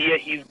that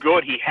he's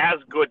good. He has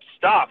good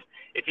stuff.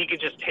 If he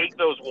could just take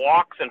those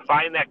walks and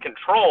find that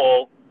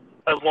control,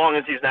 as long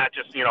as he's not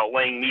just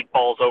laying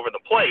meatballs over the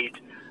plate,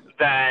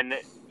 then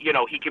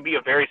he can be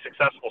a very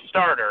successful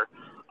starter.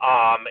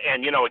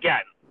 And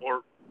again,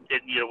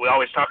 we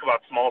always talk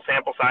about small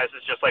sample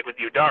sizes, just like with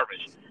Yu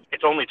Darvish.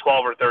 It's only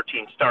 12 or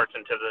 13 starts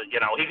into the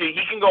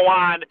he can go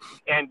on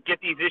and get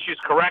these issues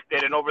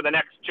corrected, and over the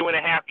next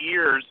 2.5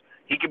 years,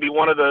 he could be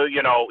one of the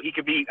he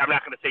could be. I'm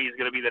not going to say he's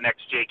going to be the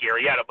next Jake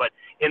Arrieta, but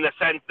in the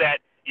sense that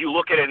you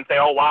look at it and say,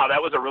 oh wow,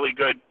 that was a really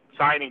good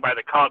signing by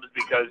the Cubs,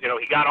 because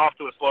he got off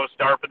to a slow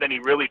start, but then he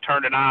really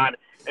turned it on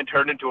and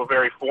turned into a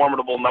very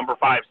formidable number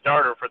 5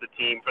 starter for the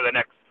team for the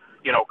next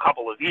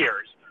couple of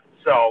years.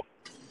 So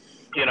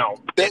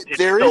it's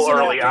still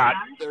early on.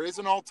 There is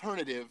an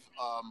alternative.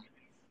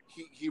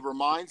 He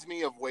reminds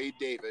me of Wade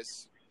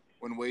Davis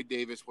when Wade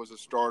Davis was a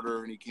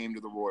starter and he came to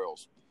the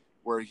Royals,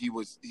 where he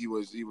was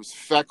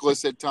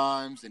feckless at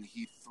times, and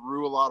he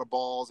threw a lot of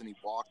balls and he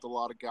walked a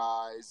lot of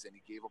guys and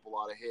he gave up a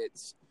lot of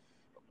hits.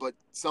 But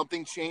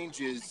something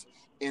changes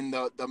in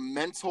the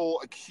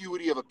mental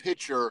acuity of a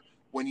pitcher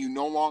when you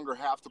no longer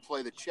have to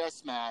play the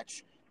chess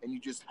match and you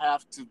just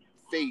have to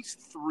face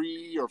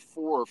 3 or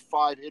 4 or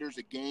 5 hitters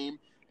a game,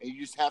 and you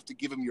just have to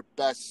give them your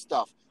best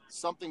stuff.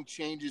 Something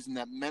changes in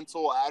that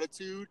mental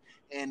attitude,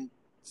 and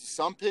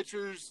some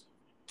pitchers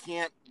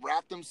can't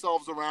wrap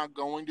themselves around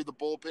going to the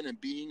bullpen and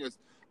being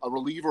a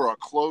reliever or a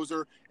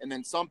closer, and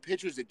then some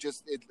pitchers it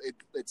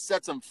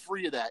sets them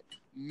free of that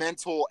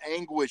mental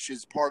anguish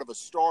as part of a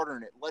starter,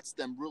 and it lets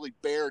them really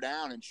bear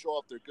down and show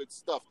off their good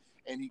stuff,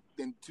 and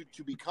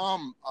to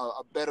become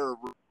a better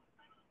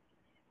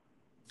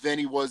than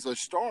he was a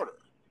starter.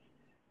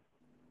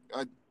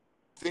 I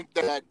think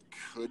that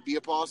could be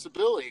a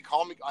possibility.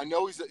 I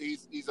know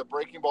he's a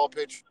breaking ball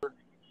pitcher.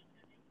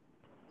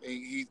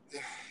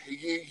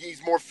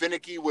 He's more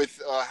finicky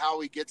with how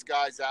he gets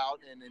guys out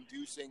and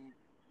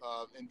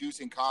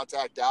inducing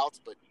contact outs,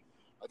 but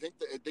I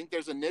think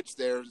there's a niche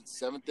there,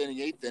 7th inning,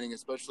 8th inning,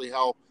 especially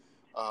how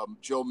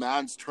Joe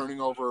Maddon's turning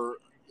over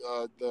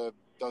the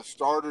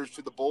starters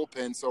to the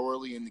bullpen so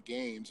early in the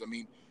games. I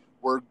mean,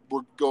 we're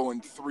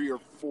going 3 or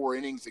 4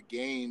 innings a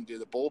game to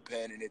the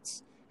bullpen, and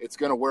it's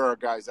going to wear our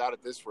guys out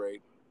at this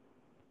rate.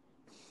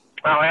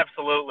 Oh,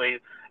 absolutely.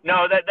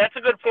 No, that's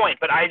a good point,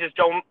 but I just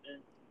don't.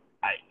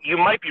 You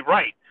might be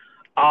right,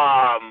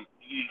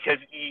 because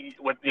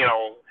with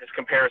his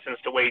comparisons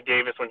to Wade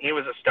Davis when he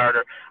was a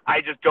starter,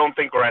 I just don't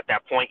think we're at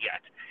that point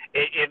yet.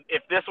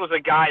 If this was a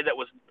guy that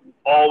was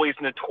always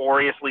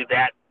notoriously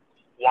that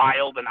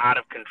wild and out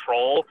of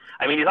control,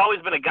 I mean, he's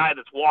always been a guy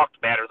that's walked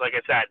batters. Like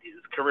I said,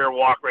 his career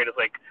walk rate is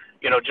like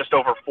just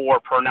over 4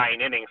 per 9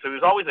 innings. So he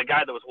was always a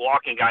guy that was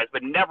walking guys,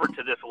 but never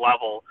to this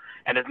level,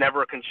 and has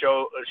never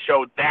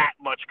showed that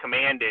much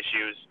command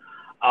issues.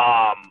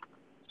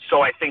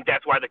 So I think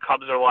that's why the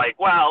Cubs are like,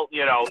 well,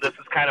 this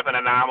is kind of an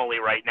anomaly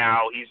right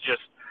now. He's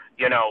just,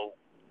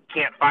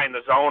 can't find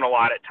the zone a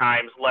lot at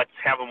times. Let's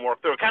have him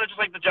work through it. Kind of just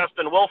like the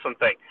Justin Wilson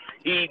thing.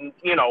 He,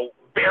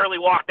 barely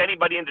walked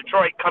anybody in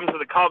Detroit, comes to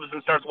the Cubs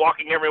and starts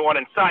walking everyone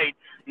in sight.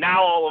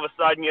 Now all of a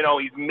sudden,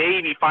 he's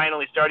maybe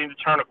finally starting to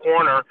turn a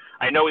corner.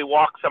 I know he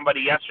walked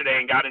somebody yesterday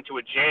and got into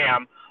a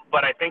jam,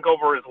 but I think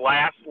over his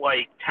last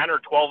 10 or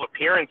 12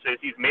 appearances,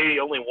 he's maybe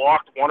only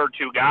walked 1 or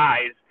 2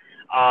 guys.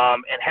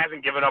 And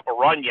hasn't given up a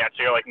run yet.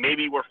 So you're like,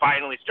 maybe we're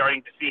finally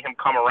starting to see him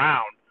come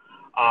around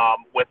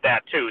with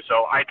that too.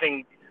 So I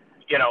think,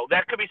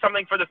 that could be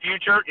something for the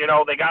future.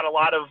 They got a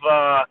lot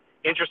of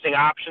interesting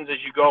options as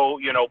you go,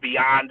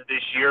 beyond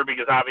this year,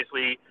 because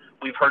obviously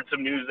we've heard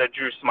some news that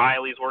Drew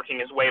Smyly's working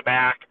his way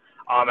back.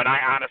 And I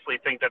honestly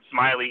think that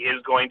Smyly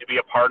is going to be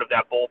a part of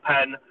that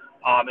bullpen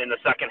in the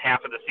second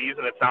half of the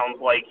season. It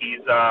sounds like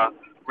he's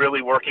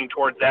really working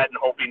towards that and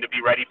hoping to be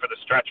ready for the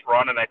stretch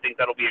run, and I think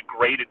that'll be a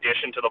great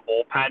addition to the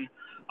bullpen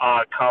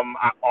come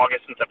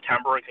August and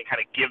September. It can kind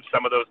of give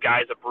some of those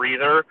guys a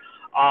breather,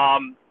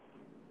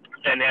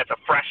 and that's a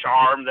fresh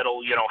arm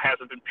that'll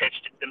hasn't been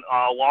pitched in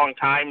a long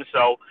time,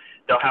 so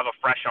they'll have a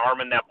fresh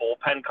arm in that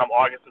bullpen come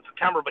August and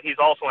September. But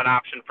he's also an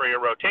option for your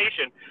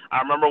rotation.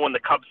 I remember when the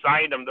Cubs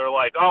signed him, they're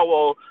like, oh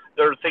well,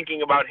 they're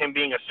thinking about him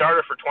being a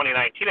starter for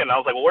 2019, and I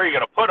was like, well, where are you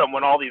going to put him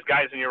when all these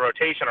guys in your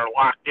rotation are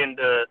locked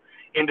into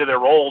their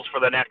roles for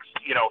the next,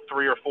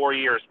 3 or 4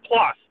 years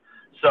plus.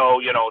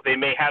 So, they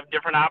may have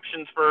different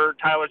options for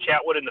Tyler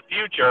Chatwood in the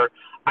future.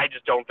 I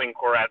just don't think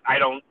I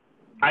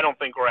don't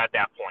think we're at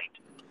that point.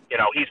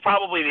 He's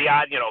probably the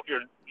odd,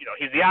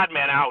 he's the odd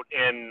man out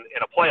in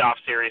a playoff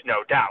series,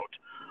 no doubt.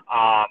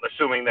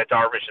 Assuming that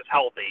Darvish is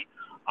healthy.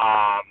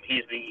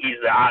 He's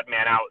the odd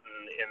man out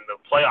in the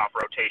playoff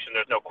rotation.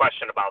 There's no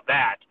question about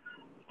that.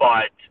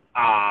 But,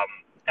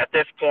 at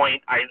this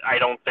point, I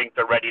don't think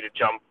they're ready to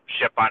jump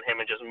ship on him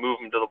and just move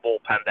him to the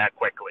bullpen that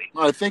quickly.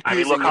 I think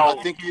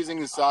using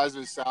the size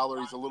of his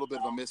salary is a little bit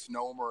of a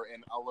misnomer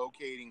in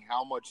allocating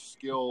how much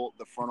skill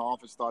the front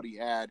office thought he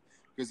had.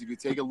 Because if you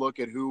take a look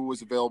at who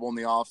was available in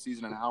the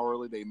offseason and how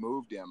early they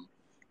moved him,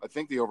 I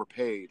think they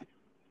overpaid.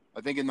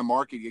 I think in the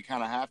market you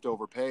kind of have to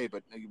overpay,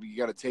 but you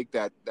got to take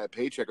that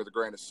paycheck with a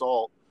grain of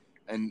salt.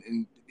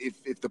 And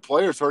if the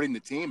player's hurting the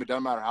team, it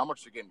doesn't matter how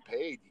much they're getting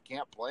paid. You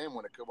can't play him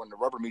when the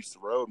rubber meets the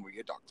road and we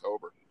get to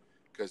October,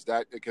 because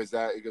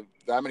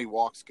that many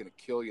walks is going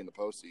to kill you in the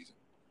postseason.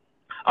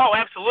 Oh,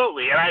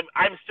 absolutely, and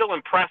I'm still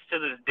impressed to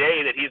this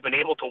day that he's been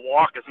able to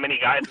walk as many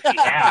guys as he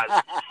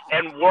has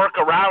and work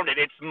around it.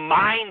 It's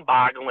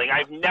mind-boggling.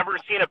 I've never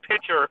seen a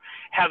pitcher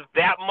have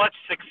that much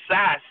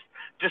success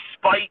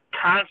despite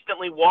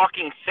constantly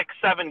walking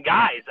 6-7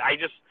 guys.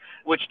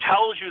 Which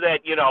tells you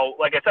that,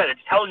 like I said, it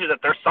tells you that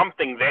there's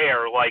something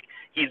there. Like,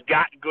 he's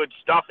got good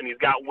stuff and he's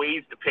got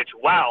ways to pitch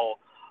well,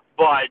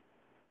 but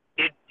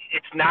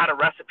it's not a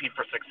recipe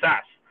for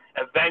success.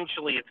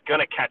 Eventually it's going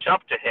to catch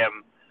up to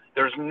him.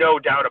 There's no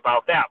doubt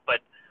about that.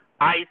 But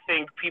I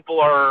think people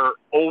are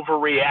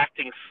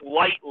overreacting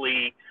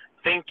slightly,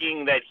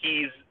 thinking that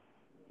he's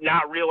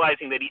not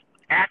realizing that he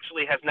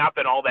actually has not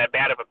been all that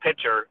bad of a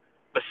pitcher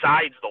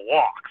besides the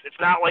walks. It's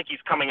not like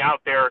he's coming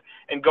out there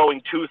and going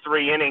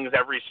 2-3 innings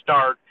every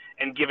start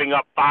and giving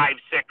up 5,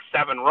 6,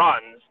 7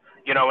 runs,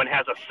 and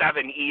has a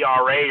 7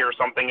 ERA or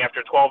something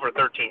after 12 or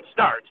 13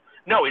 starts.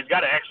 No, he's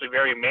got an actually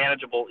very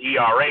manageable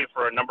ERA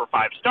for a number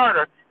 5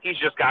 starter. He's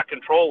just got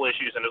control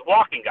issues in his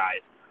walking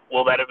guys.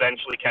 Will that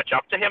eventually catch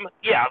up to him?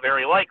 Yeah,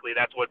 very likely.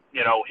 That's what,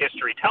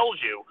 history tells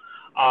you,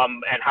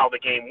 and how the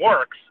game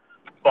works.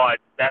 But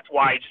that's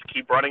why I just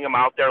keep running him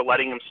out there,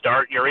 letting him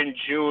start. You're in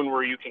June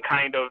where you can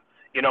kind of,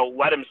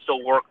 let him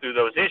still work through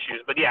those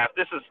issues. But yeah, if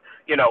this is,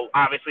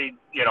 obviously,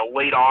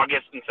 late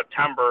August and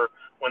September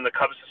when the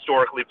Cubs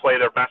historically play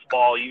their best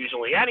ball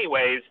usually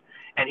anyways,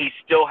 and he's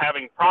still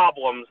having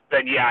problems,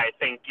 then yeah, I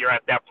think you're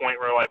at that point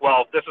where like,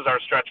 well, if this is our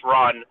stretch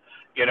run,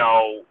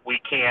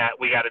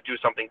 we got to do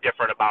something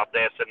different about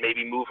this and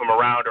maybe move him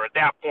around. Or at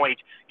that point,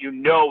 he's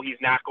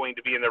not going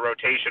to be in the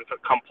rotation for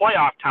come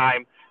playoff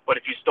time, but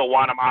if you still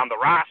want him on the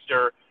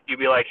roster, you'd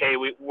be like, hey,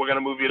 we're going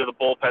to move you to the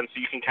bullpen so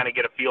you can kind of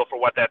get a feel for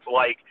what that's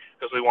like,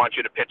 because we want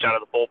you to pitch out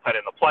of the bullpen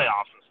in the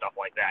playoffs and stuff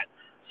like that.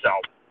 So,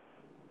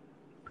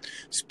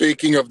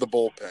 speaking of the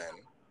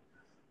bullpen,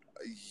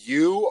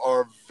 you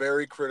are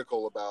very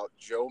critical about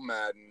Joe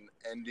Maddon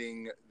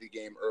ending the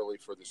game early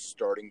for the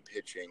starting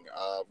pitching.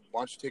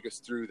 Why don't you take us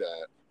through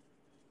that?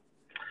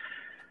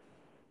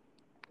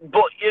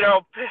 But,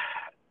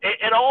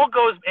 it all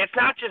goes – it's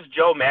not just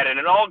Joe Maddon.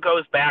 It all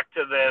goes back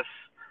to this –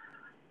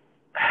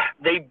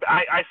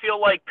 I feel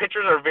like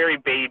pitchers are very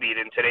babied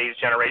in today's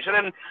generation,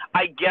 and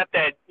I get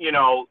that,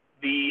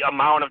 the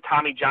amount of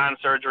Tommy John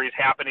surgeries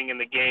happening in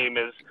the game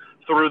is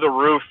through the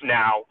roof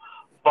now.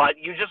 But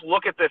you just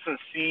look at this and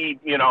see,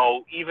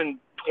 even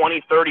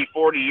 20, 30,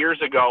 40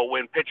 years ago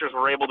when pitchers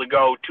were able to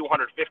go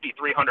 250,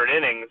 300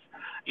 innings,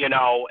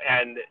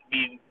 and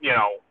be,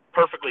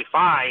 perfectly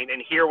fine.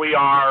 And here we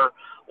are,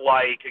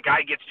 like a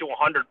guy gets to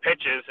 100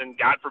 pitches and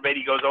God forbid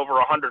he goes over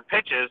 100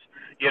 pitches,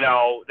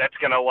 that's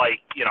going to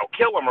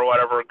kill him or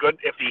whatever. Good.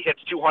 If he hits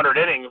 200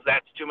 innings,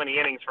 that's too many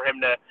innings for him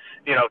to,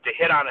 to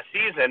hit on a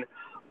season.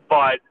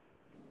 But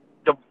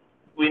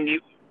when you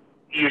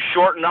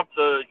shorten up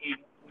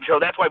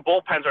that's why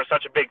bullpens are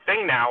such a big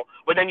thing now,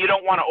 but then you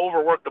don't want to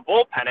overwork the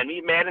bullpen. And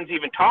Maddon's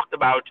even talked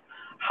about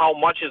how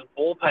much his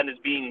bullpen is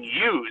being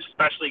used,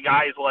 especially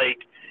guys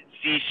like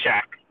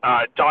Cishek,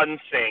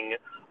 Dunsing,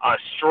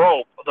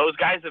 Strop. Those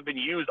guys have been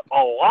used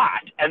a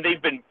lot, and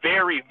they've been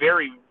very,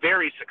 very,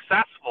 very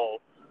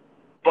successful.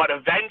 But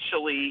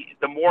eventually,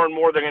 the more and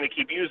more they're going to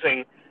keep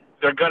using,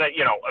 they're going to,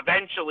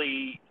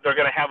 eventually they're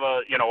going to have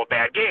a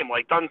bad game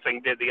like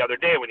Dunsing did the other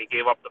day when he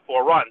gave up the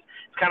 4 runs.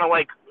 It's kind of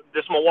like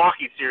this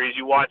Milwaukee series.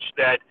 You watch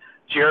that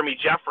Jeremy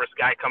Jeffress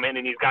guy come in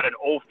and he's got an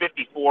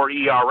 0.54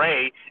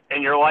 ERA,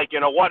 and you're like,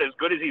 what, as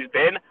good as he's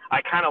been,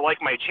 I kind of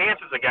like my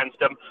chances against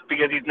him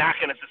because he's not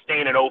going to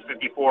sustain an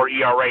 0.54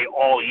 ERA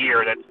all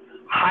year. That's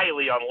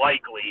highly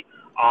unlikely.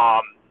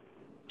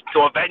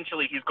 So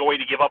eventually he's going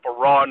to give up a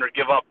run or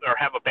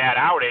have a bad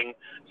outing.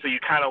 So you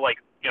kind of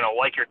you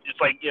like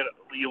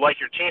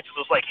your chances.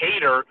 It's like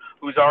Hader,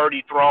 who's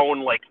already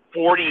thrown like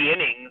 40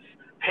 innings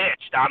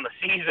pitched on the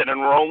season, and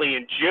we're only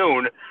in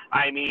June.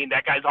 I mean,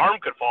 that guy's arm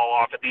could fall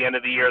off at the end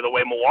of the year the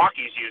way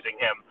Milwaukee's using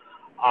him.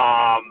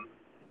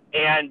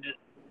 And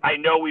I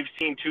know we've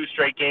seen 2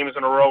 straight games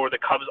in a row where the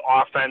Cubs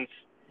offense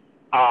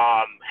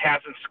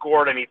hasn't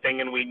scored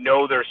anything, and we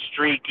know they're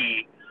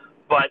streaky.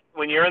 But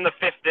when you're in the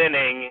 5th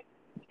inning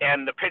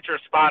and the pitcher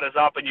spot is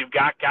up and you've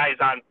got guys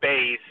on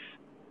base,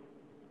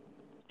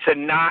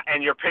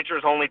 and your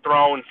pitcher's only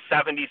thrown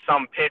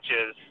 70-some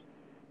pitches,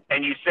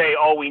 and you say,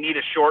 we need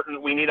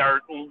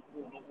our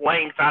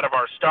length out of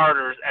our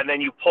starters, and then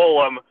you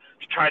pull them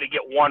to try to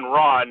get 1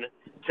 run,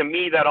 to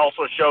me that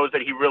also shows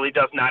that he really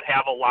does not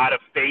have a lot of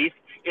faith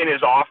in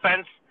his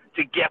offense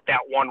to get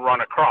that 1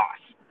 run across.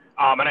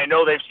 And I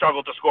know they've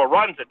struggled to score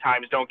runs at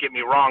times, don't get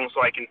me wrong,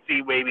 so I can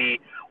see maybe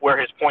where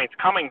his point's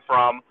coming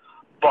from,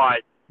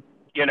 but,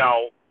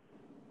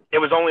 it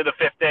was only the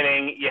 5th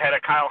inning. You had a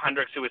Kyle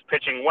Hendricks who was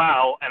pitching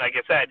well, and like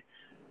I said,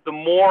 the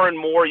more and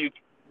more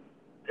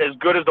as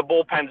good as the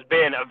bullpen's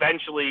been,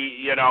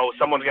 eventually,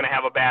 someone's going to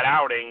have a bad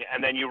outing,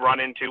 and then you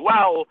run into,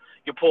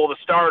 you pull the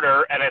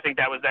starter, and I think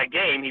that was that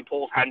game. He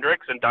pulls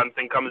Hendricks, and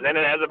Dunsing comes in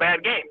and has a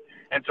bad game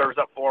and serves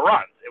up 4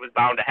 runs. It was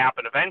bound to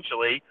happen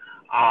eventually.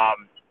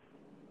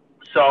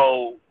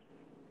 So,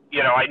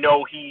 I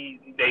know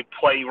they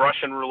play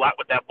Russian roulette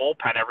with that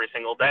bullpen every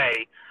single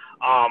day,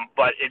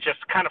 but it's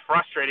just kind of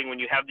frustrating when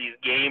you have these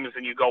games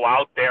and you go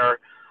out there.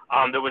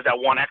 There was that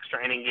 1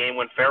 extra inning game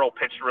when Farrell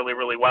pitched really,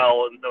 really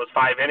well in those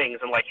 5 innings,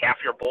 and like half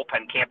your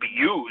bullpen can't be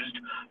used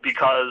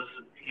because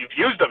you've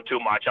used them too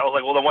much. I was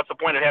like, well, then what's the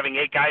point of having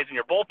 8 guys in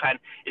your bullpen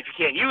if you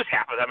can't use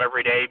half of them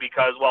every day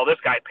because, this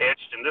guy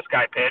pitched and this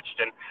guy pitched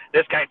and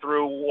this guy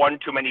threw 1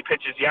 too many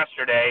pitches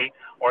yesterday,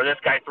 or this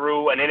guy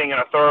threw an inning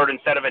and a third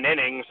instead of an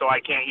inning, so I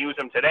can't use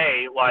him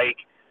today.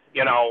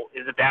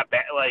 Is it that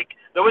bad?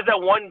 There was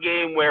that one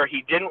game where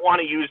he didn't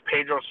want to use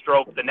Pedro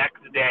Strop the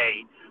next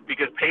day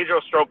because Pedro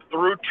Strop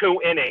threw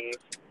 2 innings,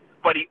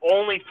 but he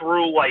only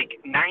threw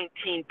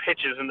 19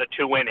 pitches in the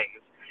 2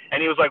 innings.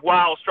 And he was like,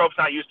 Strop's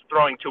not used to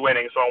throwing 2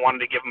 innings, so I wanted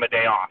to give him a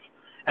day off.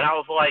 And I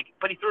was like,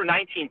 but he threw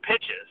 19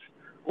 pitches.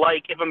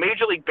 If a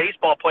Major League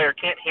Baseball player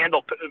can't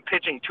handle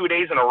pitching 2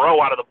 days in a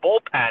row out of the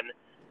bullpen,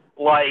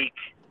 why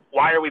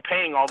are we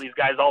paying all these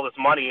guys all this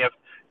money if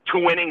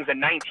 2 innings and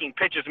 19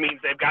 pitches means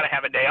they've got to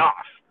have a day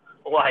off?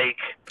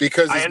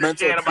 Because his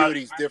mental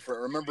acuity is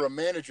different. Remember, a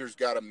manager's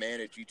got to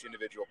manage each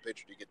individual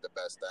pitcher to get the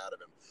best out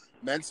of him.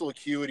 Mental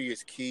acuity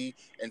is key,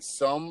 and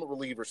some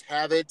relievers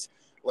have it,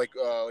 like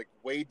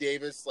Wade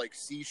Davis, like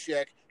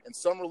Cishek, and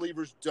some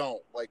relievers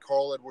don't, like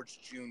Carl Edwards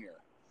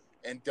Jr.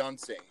 and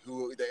Dunsing,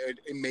 who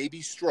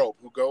maybe Strop,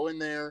 who go in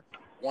there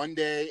one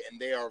day and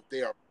they are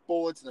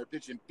bullets and they're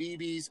pitching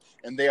BBs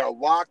and they are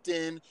locked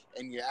in,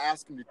 and you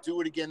ask them to do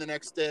it again the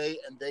next day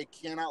and they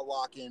cannot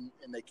lock in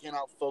and they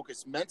cannot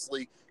focus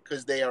mentally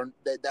because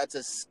that's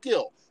a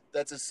skill.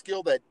 That's a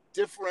skill that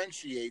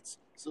differentiates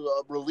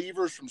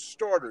relievers from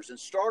starters, and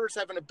starters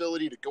have an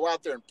ability to go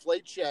out there and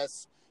play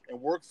chess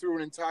and work through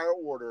an entire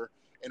order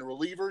And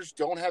relievers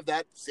don't have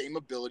that same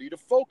ability to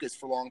focus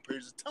for long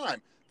periods of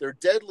time. They're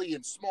deadly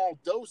in small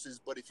doses,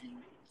 but if you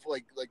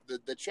like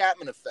the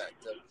Chapman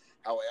effect,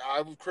 how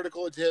I'm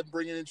critical of him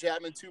bringing in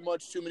Chapman too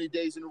many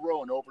days in a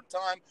row, and over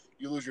time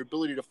you lose your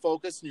ability to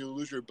focus and you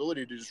lose your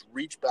ability to just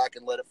reach back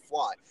and let it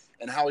fly.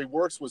 And how he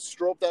works with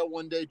Strop that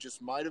one day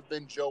just might have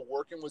been Joe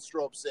working with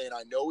Strop, saying,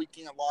 I know he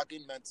can't lock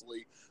in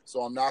mentally,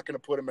 so I'm not going to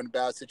put him in a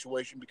bad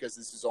situation because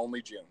this is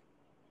only June.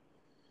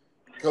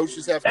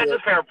 Coaches have That's a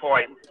fair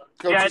point.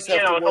 Coaches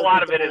have to a work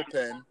lot with of the it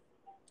bullpen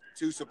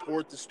to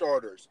support the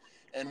starters.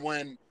 And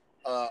when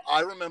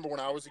I remember when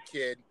I was a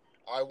kid,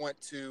 I went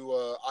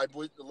to I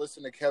would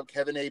listen to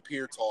Kevin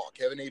Appier talk.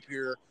 Kevin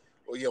Appier,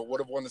 would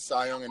have won the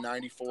Cy Young in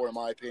 '94, in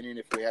my opinion,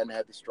 if we hadn't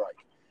had the strike.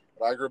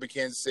 But I grew up in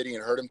Kansas City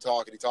and heard him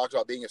talk, and he talked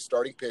about being a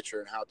starting pitcher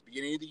and how at the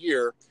beginning of the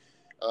year,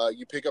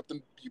 you pick up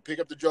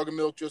the jug of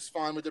milk just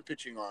fine with their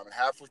pitching arm, and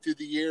halfway through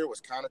the year, it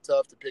was kind of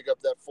tough to pick up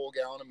that full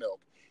gallon of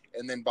milk,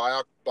 and then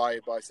by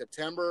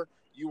September,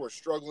 you were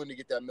struggling to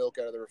get that milk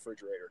out of the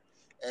refrigerator.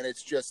 And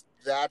it's just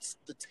that's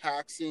the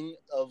taxing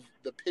of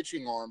the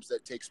pitching arms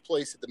that takes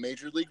place at the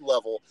major league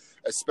level,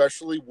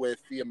 especially with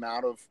the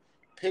amount of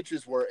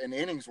pitches and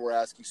innings we're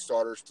asking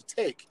starters to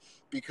take.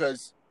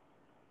 Because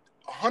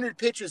 100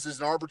 pitches is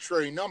an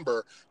arbitrary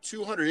number.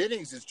 200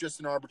 innings is just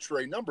an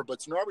arbitrary number, but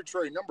it's an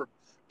arbitrary number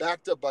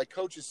backed up by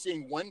coaches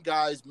seeing when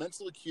guys'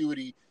 mental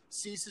acuity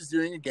ceases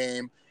during a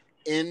game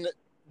in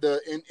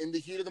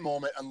the heat of the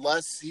moment,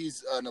 unless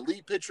he's an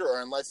elite pitcher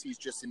or unless he's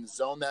just in the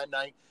zone that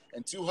night.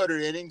 And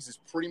 200 innings is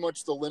pretty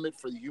much the limit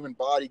for the human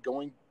body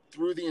going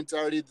through the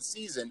entirety of the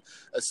season,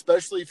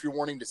 especially if you're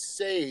wanting to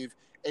save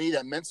any of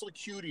that mental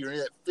acuity or any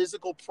of that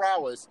physical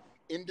prowess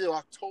into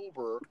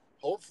October,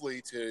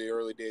 hopefully to the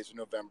early days of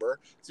November,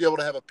 to be able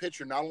to have a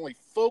pitcher not only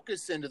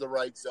focus into the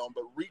right zone,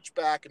 but reach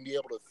back and be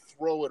able to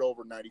throw it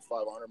over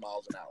 9,500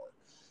 miles an hour.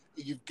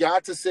 You've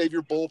got to save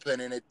your bullpen,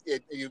 and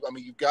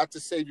you've got to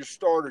save your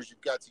starters.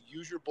 You've got to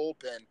use your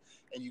bullpen,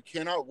 and you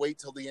cannot wait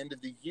till the end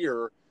of the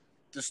year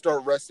to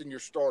start resting your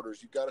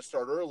starters. You've got to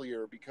start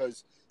earlier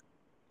because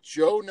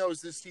Joe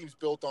knows this team's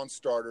built on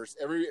starters.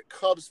 Every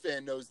Cubs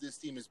fan knows this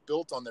team is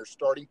built on their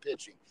starting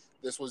pitching.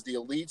 This was the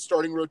elite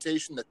starting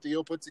rotation that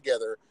Theo put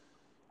together,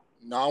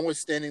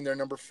 notwithstanding their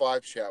number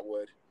 5,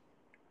 Chatwood,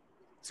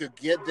 to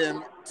get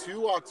them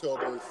to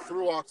October,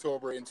 through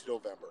October into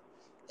November.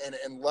 And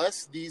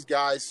unless these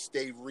guys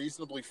stay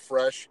reasonably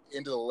fresh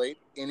into the late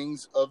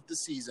innings of the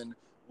season,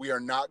 we are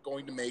not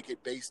going to make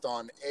it based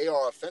on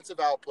our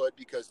offensive output,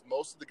 because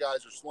most of the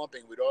guys are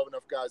slumping. We don't have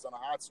enough guys on a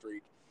hot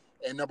streak.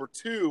 And number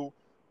 2,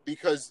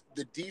 because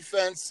the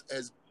defense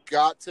has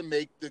got to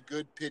make the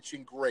good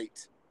pitching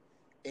great,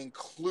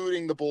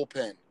 including the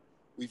bullpen.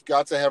 We've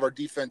got to have our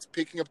defense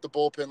picking up the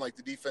bullpen like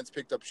the defense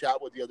picked up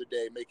Chatwood the other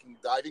day, making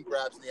diving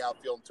grabs in the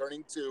outfield and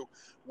turning to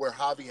where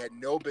Javi had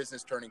no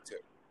business turning to.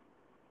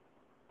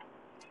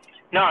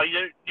 No,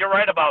 you're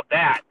right about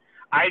that.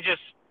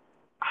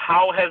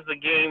 How has the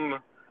game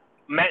 –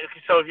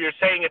 so if you're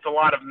saying it's a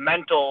lot of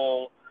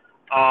mental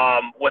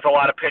with a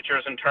lot of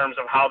pitchers in terms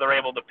of how they're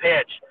able to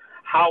pitch,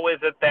 how is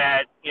it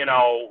that,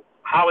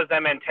 how has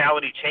that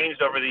mentality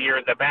changed over the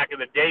years that back in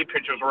the day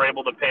pitchers were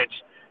able to pitch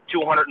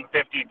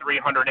 250,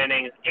 300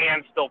 innings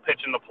and still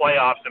pitch in the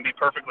playoffs and be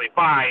perfectly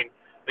fine,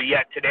 but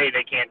yet today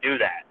they can't do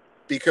that?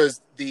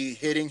 Because the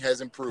hitting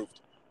has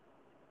improved.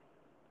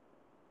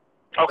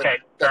 Okay,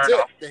 that's fair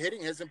enough. The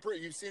hitting has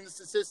improved. You've seen the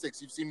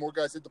statistics. You've seen more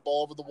guys hit the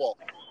ball over the wall.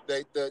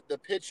 The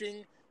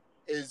pitching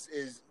is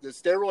the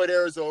steroid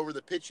era is over.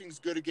 The pitching's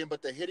good again,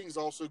 but the hitting's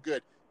also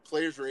good.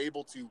 Players are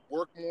able to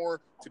work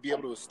more, to be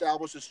able to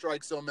establish a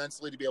strike zone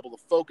mentally, to be able to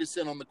focus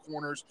in on the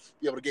corners,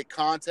 be able to get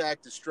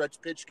contact, to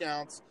stretch pitch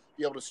counts,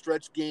 be able to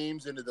stretch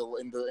games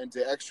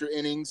into extra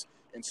innings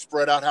and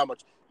spread out how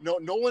much. No,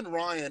 Nolan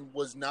Ryan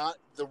was not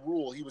the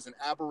rule. He was an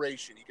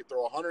aberration. He could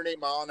throw 108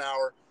 mile an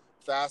hour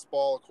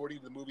fastball, according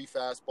to the movie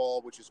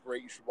Fastball, which is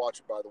great. You should watch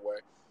it, by the way.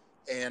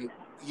 And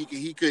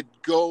he could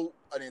go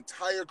an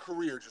entire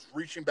career just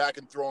reaching back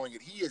and throwing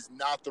it. He is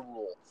not the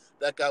rule.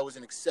 That guy was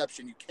an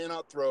exception. You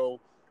cannot throw,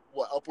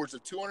 upwards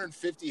of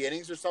 250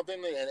 innings or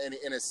something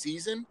in a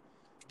season?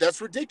 That's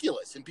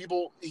ridiculous. And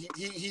people,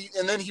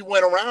 and then he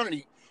went around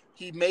and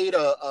he made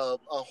a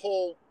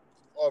whole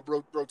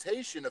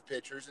rotation of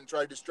pitchers and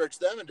tried to stretch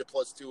them into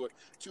plus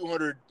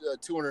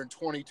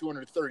 220,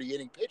 230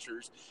 inning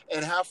pitchers,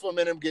 and half of them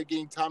ended up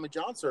getting Tommy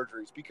John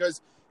surgeries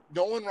because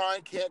Nolan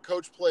Ryan can't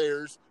coach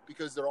players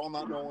because they're all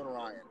not Nolan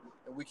Ryan.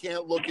 And we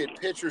can't look at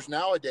pitchers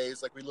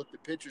nowadays like we looked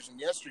at pitchers in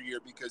yesteryear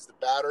because the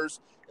batters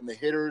and the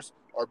hitters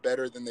are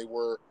better than they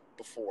were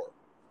before.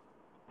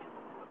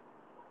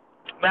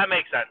 That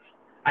makes sense.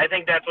 I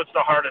think that's what's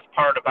the hardest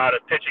part about a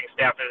pitching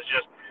staff is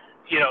just,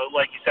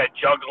 like you said,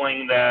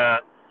 juggling the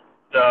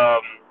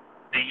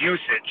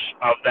usage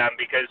of them,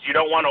 because you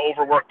don't want to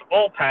overwork the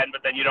bullpen,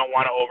 but then you don't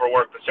want to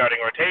overwork the starting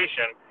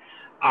rotation.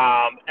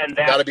 And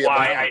that's gotta be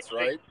why a balance,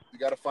 right? You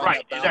got to find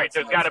that balance. Right.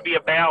 There's got to be a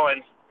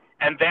balance,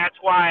 and that's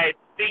why I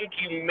think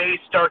you may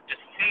start to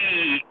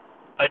see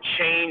a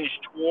change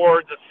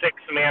towards a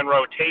 6-man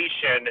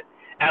rotation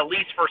at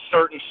least for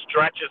certain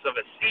stretches of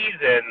a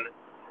season,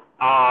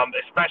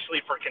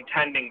 especially for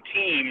contending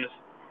teams,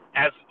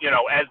 as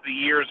the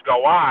years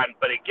go on.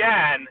 But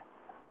again,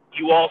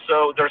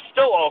 there's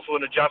still also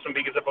an adjustment,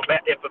 because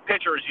if a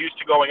pitcher is used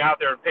to going out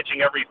there and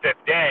pitching every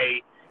fifth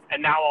day,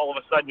 and now all of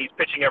a sudden he's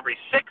pitching every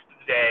sixth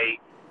day,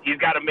 he's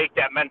got to make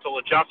that mental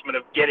adjustment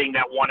of getting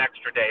that one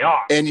extra day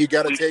off. And you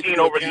got to take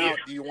into account,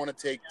 do you want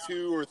to take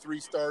 2 or 3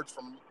 starts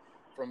from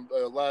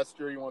last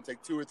year? You want to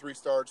take 2 or 3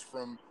 starts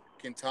from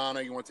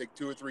Quintana? You want to take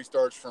 2 or 3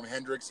 starts from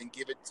Hendricks and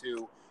give it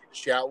to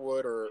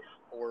Chatwood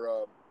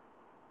or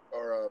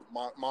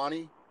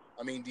Monty?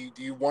 I mean,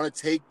 do you want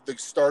to take the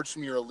starts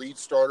from your elite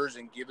starters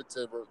and give it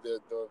to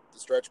the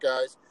stretch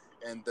guys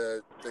and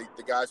the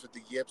guys with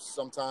the yips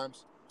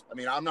sometimes? I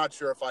mean, I'm not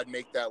sure if I'd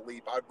make that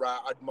leap.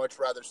 I'd much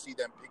rather see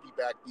them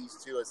piggyback these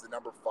 2 as the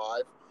number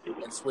 5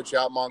 and switch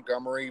out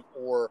Montgomery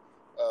or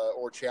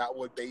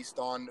Chatwood based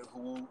on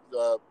who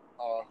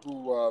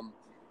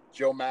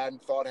Joe Madden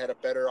thought had a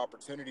better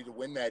opportunity to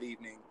win that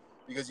evening.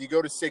 Because you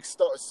go to six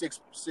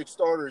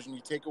starters and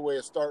you take away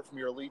a start from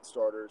your elite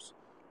starters,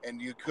 and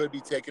you could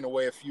be taking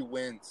away a few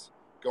wins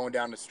going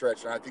down the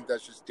stretch. And I think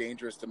that's just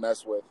dangerous to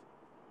mess with.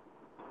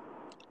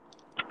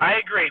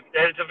 I agree.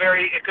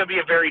 It could be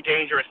a very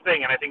dangerous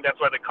thing, and I think that's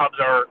why the Cubs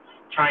are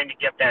trying to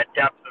get that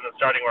depth in the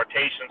starting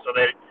rotation, so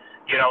that,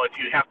 if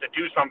you have to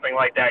do something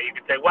like that, you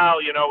could say, well,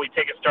 we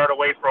take a start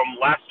away from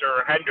Lester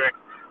or Hendricks,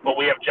 but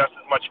we have just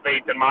as much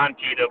faith in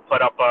Monty to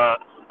put up a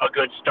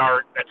good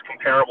start that's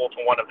comparable to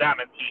one of them,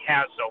 and he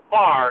has so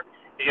far.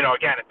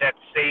 Again, if that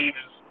saves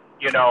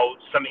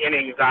some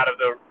innings out of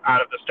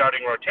the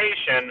starting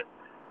rotation,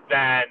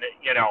 then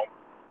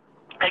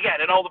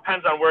again, it all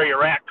depends on where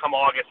you're at come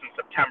August and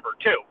September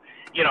too.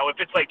 If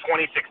it's like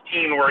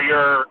 2016 where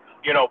you're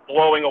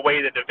blowing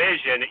away the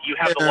division, you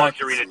have the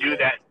luxury to do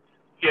that.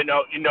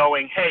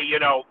 Knowing, hey,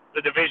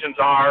 the division's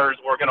ours,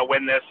 we're going to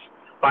win this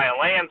by a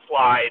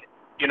landslide.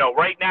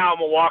 Right now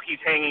Milwaukee's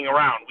hanging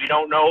around. We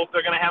don't know if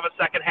they're going to have a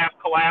second half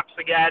collapse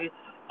again.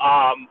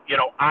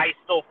 I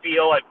still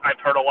feel, I've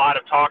heard a lot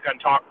of talk on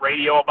talk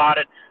radio about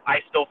it. I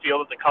still feel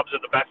that the Cubs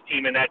are the best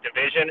team in that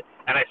division,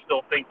 and I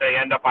still think they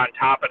end up on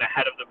top and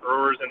ahead of the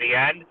Brewers in the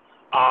end,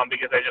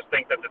 because I just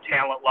think that the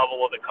talent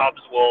level of the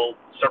Cubs will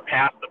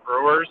surpass the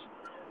Brewers.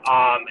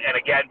 And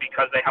again,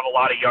 because they have a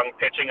lot of young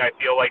pitching, I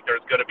feel like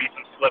there's going to be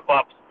some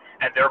slip-ups,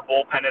 and their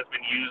bullpen has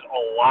been used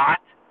a lot.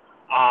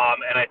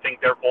 And I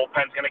think their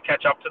bullpen's going to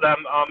catch up to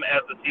them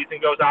as the season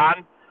goes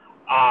on.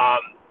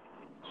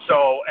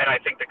 And I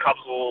think the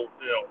Cubs will,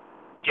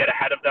 get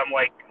ahead of them,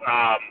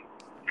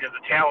 because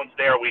the talent's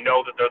there. We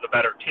know that they're the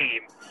better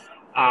team,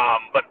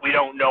 but we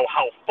don't know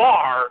how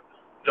far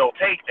they'll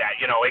take that.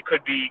 It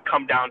could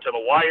come down to the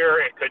wire.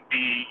 It could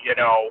be,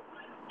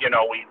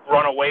 we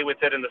run away with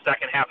it in the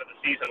second half of the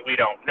season. We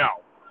don't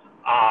know.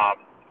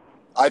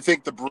 I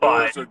think the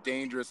Brewers are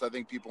dangerous. I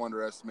think people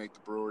underestimate the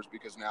Brewers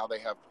because now they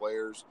have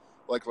players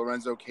like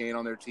Lorenzo Cain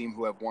on their team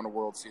who have won a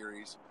World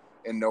Series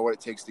and know what it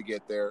takes to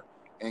get there,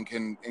 and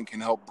can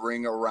help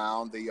bring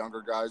around the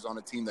younger guys on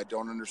a team that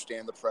don't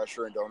understand the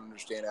pressure and don't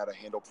understand how to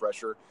handle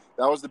pressure.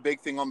 That was the big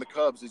thing on the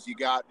Cubs, is you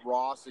got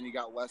Ross and you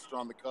got Lester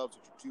on the Cubs,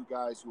 which are 2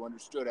 guys who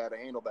understood how to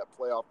handle that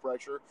playoff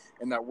pressure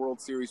and that World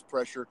Series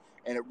pressure,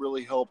 and it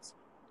really helped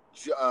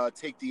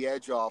take the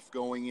edge off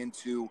going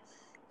into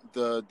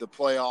the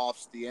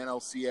playoffs, the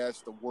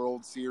NLCS, the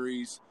World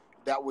Series.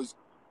 That was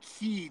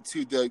key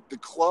to the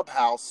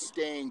clubhouse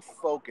staying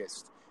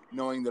focused,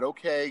 knowing that,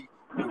 okay,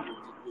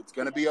 it's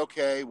going to be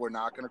okay. We're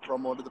not going to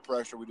crumble under the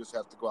pressure. We just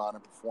have to go out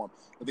and perform.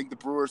 I think the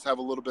Brewers have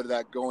a little bit of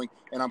that going,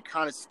 and I'm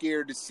kind of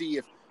scared to see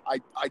if I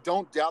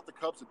don't doubt the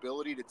Cubs'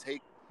 ability to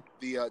take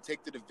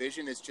the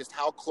division. It's just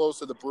how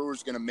close are the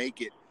Brewers going to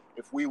make it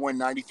if we win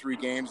 93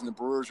 games and the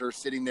Brewers are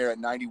sitting there at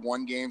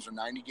 91 games or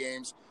 90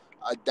 games.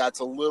 That's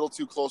a little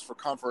too close for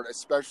comfort,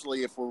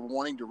 especially if we're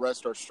wanting to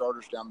rest our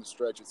starters down the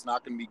stretch. It's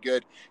not going to be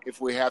good if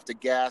we have to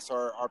gas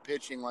our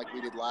pitching like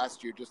we did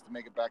last year just to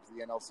make it back to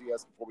the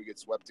NLCS before we get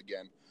swept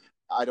again.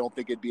 I don't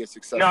think it'd be a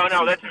successful season.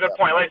 No, that's a good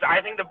point. Listen,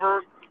 I think the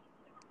Brewers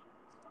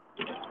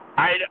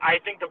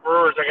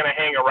are going to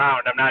hang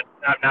around. I'm not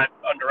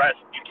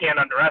you can't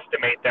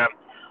underestimate them.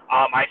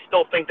 I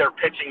still think their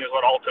pitching is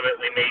what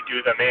ultimately may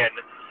do them in.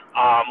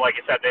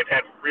 Like I said, they've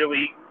had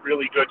really,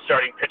 really good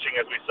starting pitching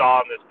as we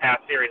saw in this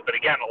past series. But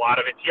again, a lot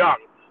of it's young.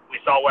 We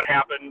saw what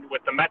happened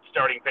with the Mets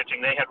starting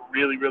pitching. They had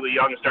really, really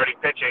young starting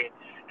pitching,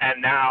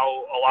 and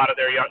now a lot of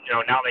their young,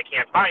 now they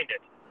can't find it.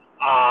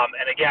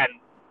 And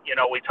again,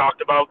 we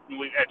talked about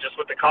just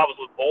with the Cubs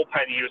with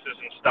bullpen uses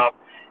and stuff.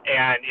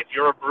 And if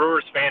you're a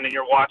Brewers fan and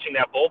you're watching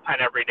that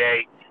bullpen every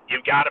day,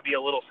 you've got to be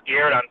a little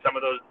scared on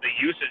the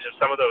usage of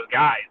some of those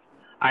guys.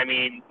 I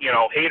mean,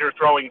 Hader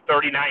throwing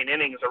 39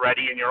 innings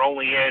already, and you're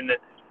only in,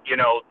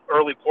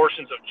 early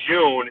portions of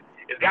June,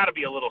 has got to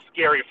be a little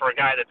scary for a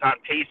guy that's on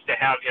pace to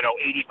have,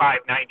 85,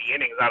 90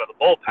 innings out of the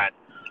bullpen.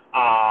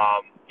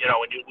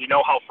 And we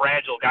know how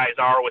fragile guys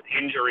are with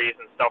injuries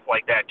and stuff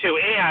like that too.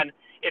 And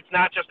it's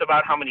not just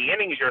about how many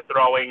innings you're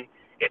throwing.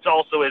 It's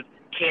also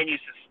can you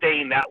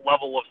sustain that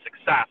level of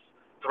success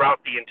throughout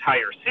the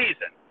entire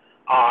season?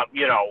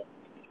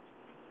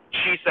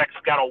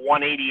 Chisek's got a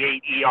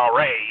 1.88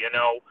 ERA.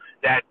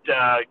 That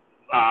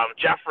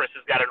Jeffress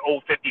has got an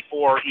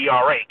 0.54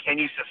 ERA. Can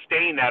you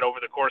sustain that over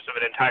the course of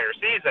an entire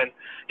season?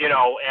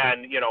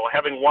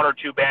 Having one or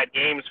two bad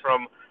games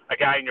from a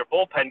guy in your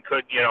bullpen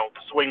could,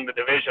 swing the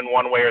division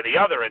one way or the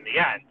other in the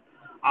end.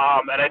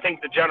 And I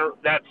think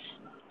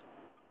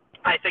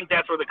I think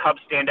that's where the Cubs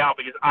stand out,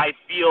 because I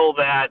feel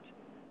that,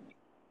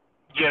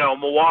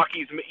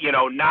 Milwaukee's,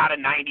 not a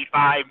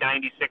 95,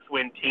 96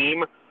 win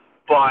team,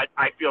 but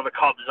I feel the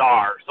Cubs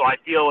are. So I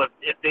feel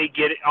if they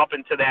get up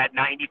into that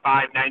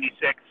 95,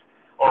 96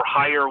 or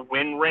higher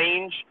win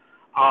range,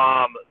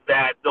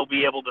 that they'll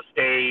be able to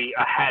stay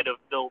ahead of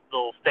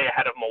they'll stay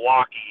ahead of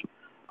Milwaukee,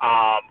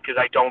 because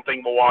I don't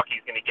think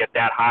Milwaukee's going to get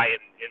that high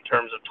in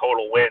terms of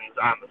total wins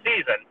on the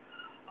season.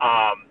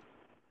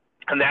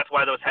 And that's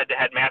why those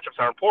head-to-head matchups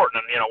are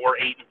important. And, we're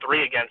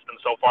 8-3 against them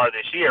so far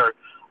this year.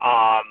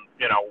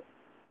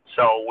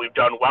 So we've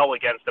done well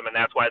against them, and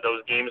that's why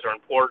those games are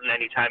important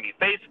anytime you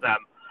face them.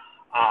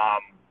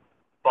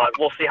 But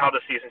we'll see how the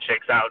season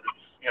shakes out.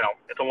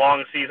 It's a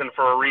long season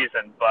for a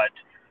reason, but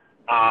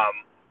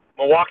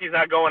Milwaukee's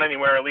not going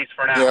anywhere, at least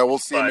for now. Yeah, we'll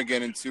see them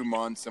again in 2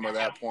 months, and by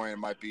that point,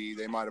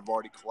 they might have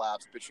already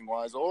collapsed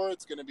pitching-wise, or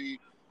it's going to be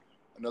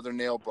another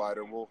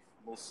nail-biter. We'll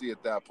see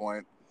at that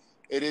point.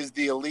 It is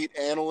the elite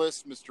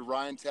analyst, Mr.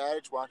 Ryan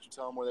Tadych. Why don't you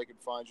tell them where they can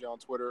find you on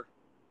Twitter?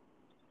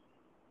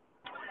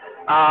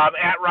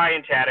 At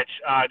Ryan Tadych.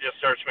 Just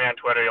search me on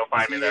Twitter. You'll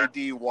find me there.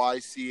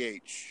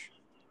 Tadych.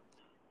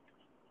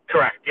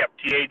 Correct. Yep.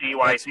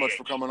 Tadych. Thanks so much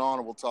for coming on,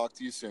 and we'll talk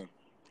to you soon.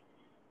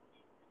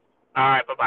 All right. Bye-bye.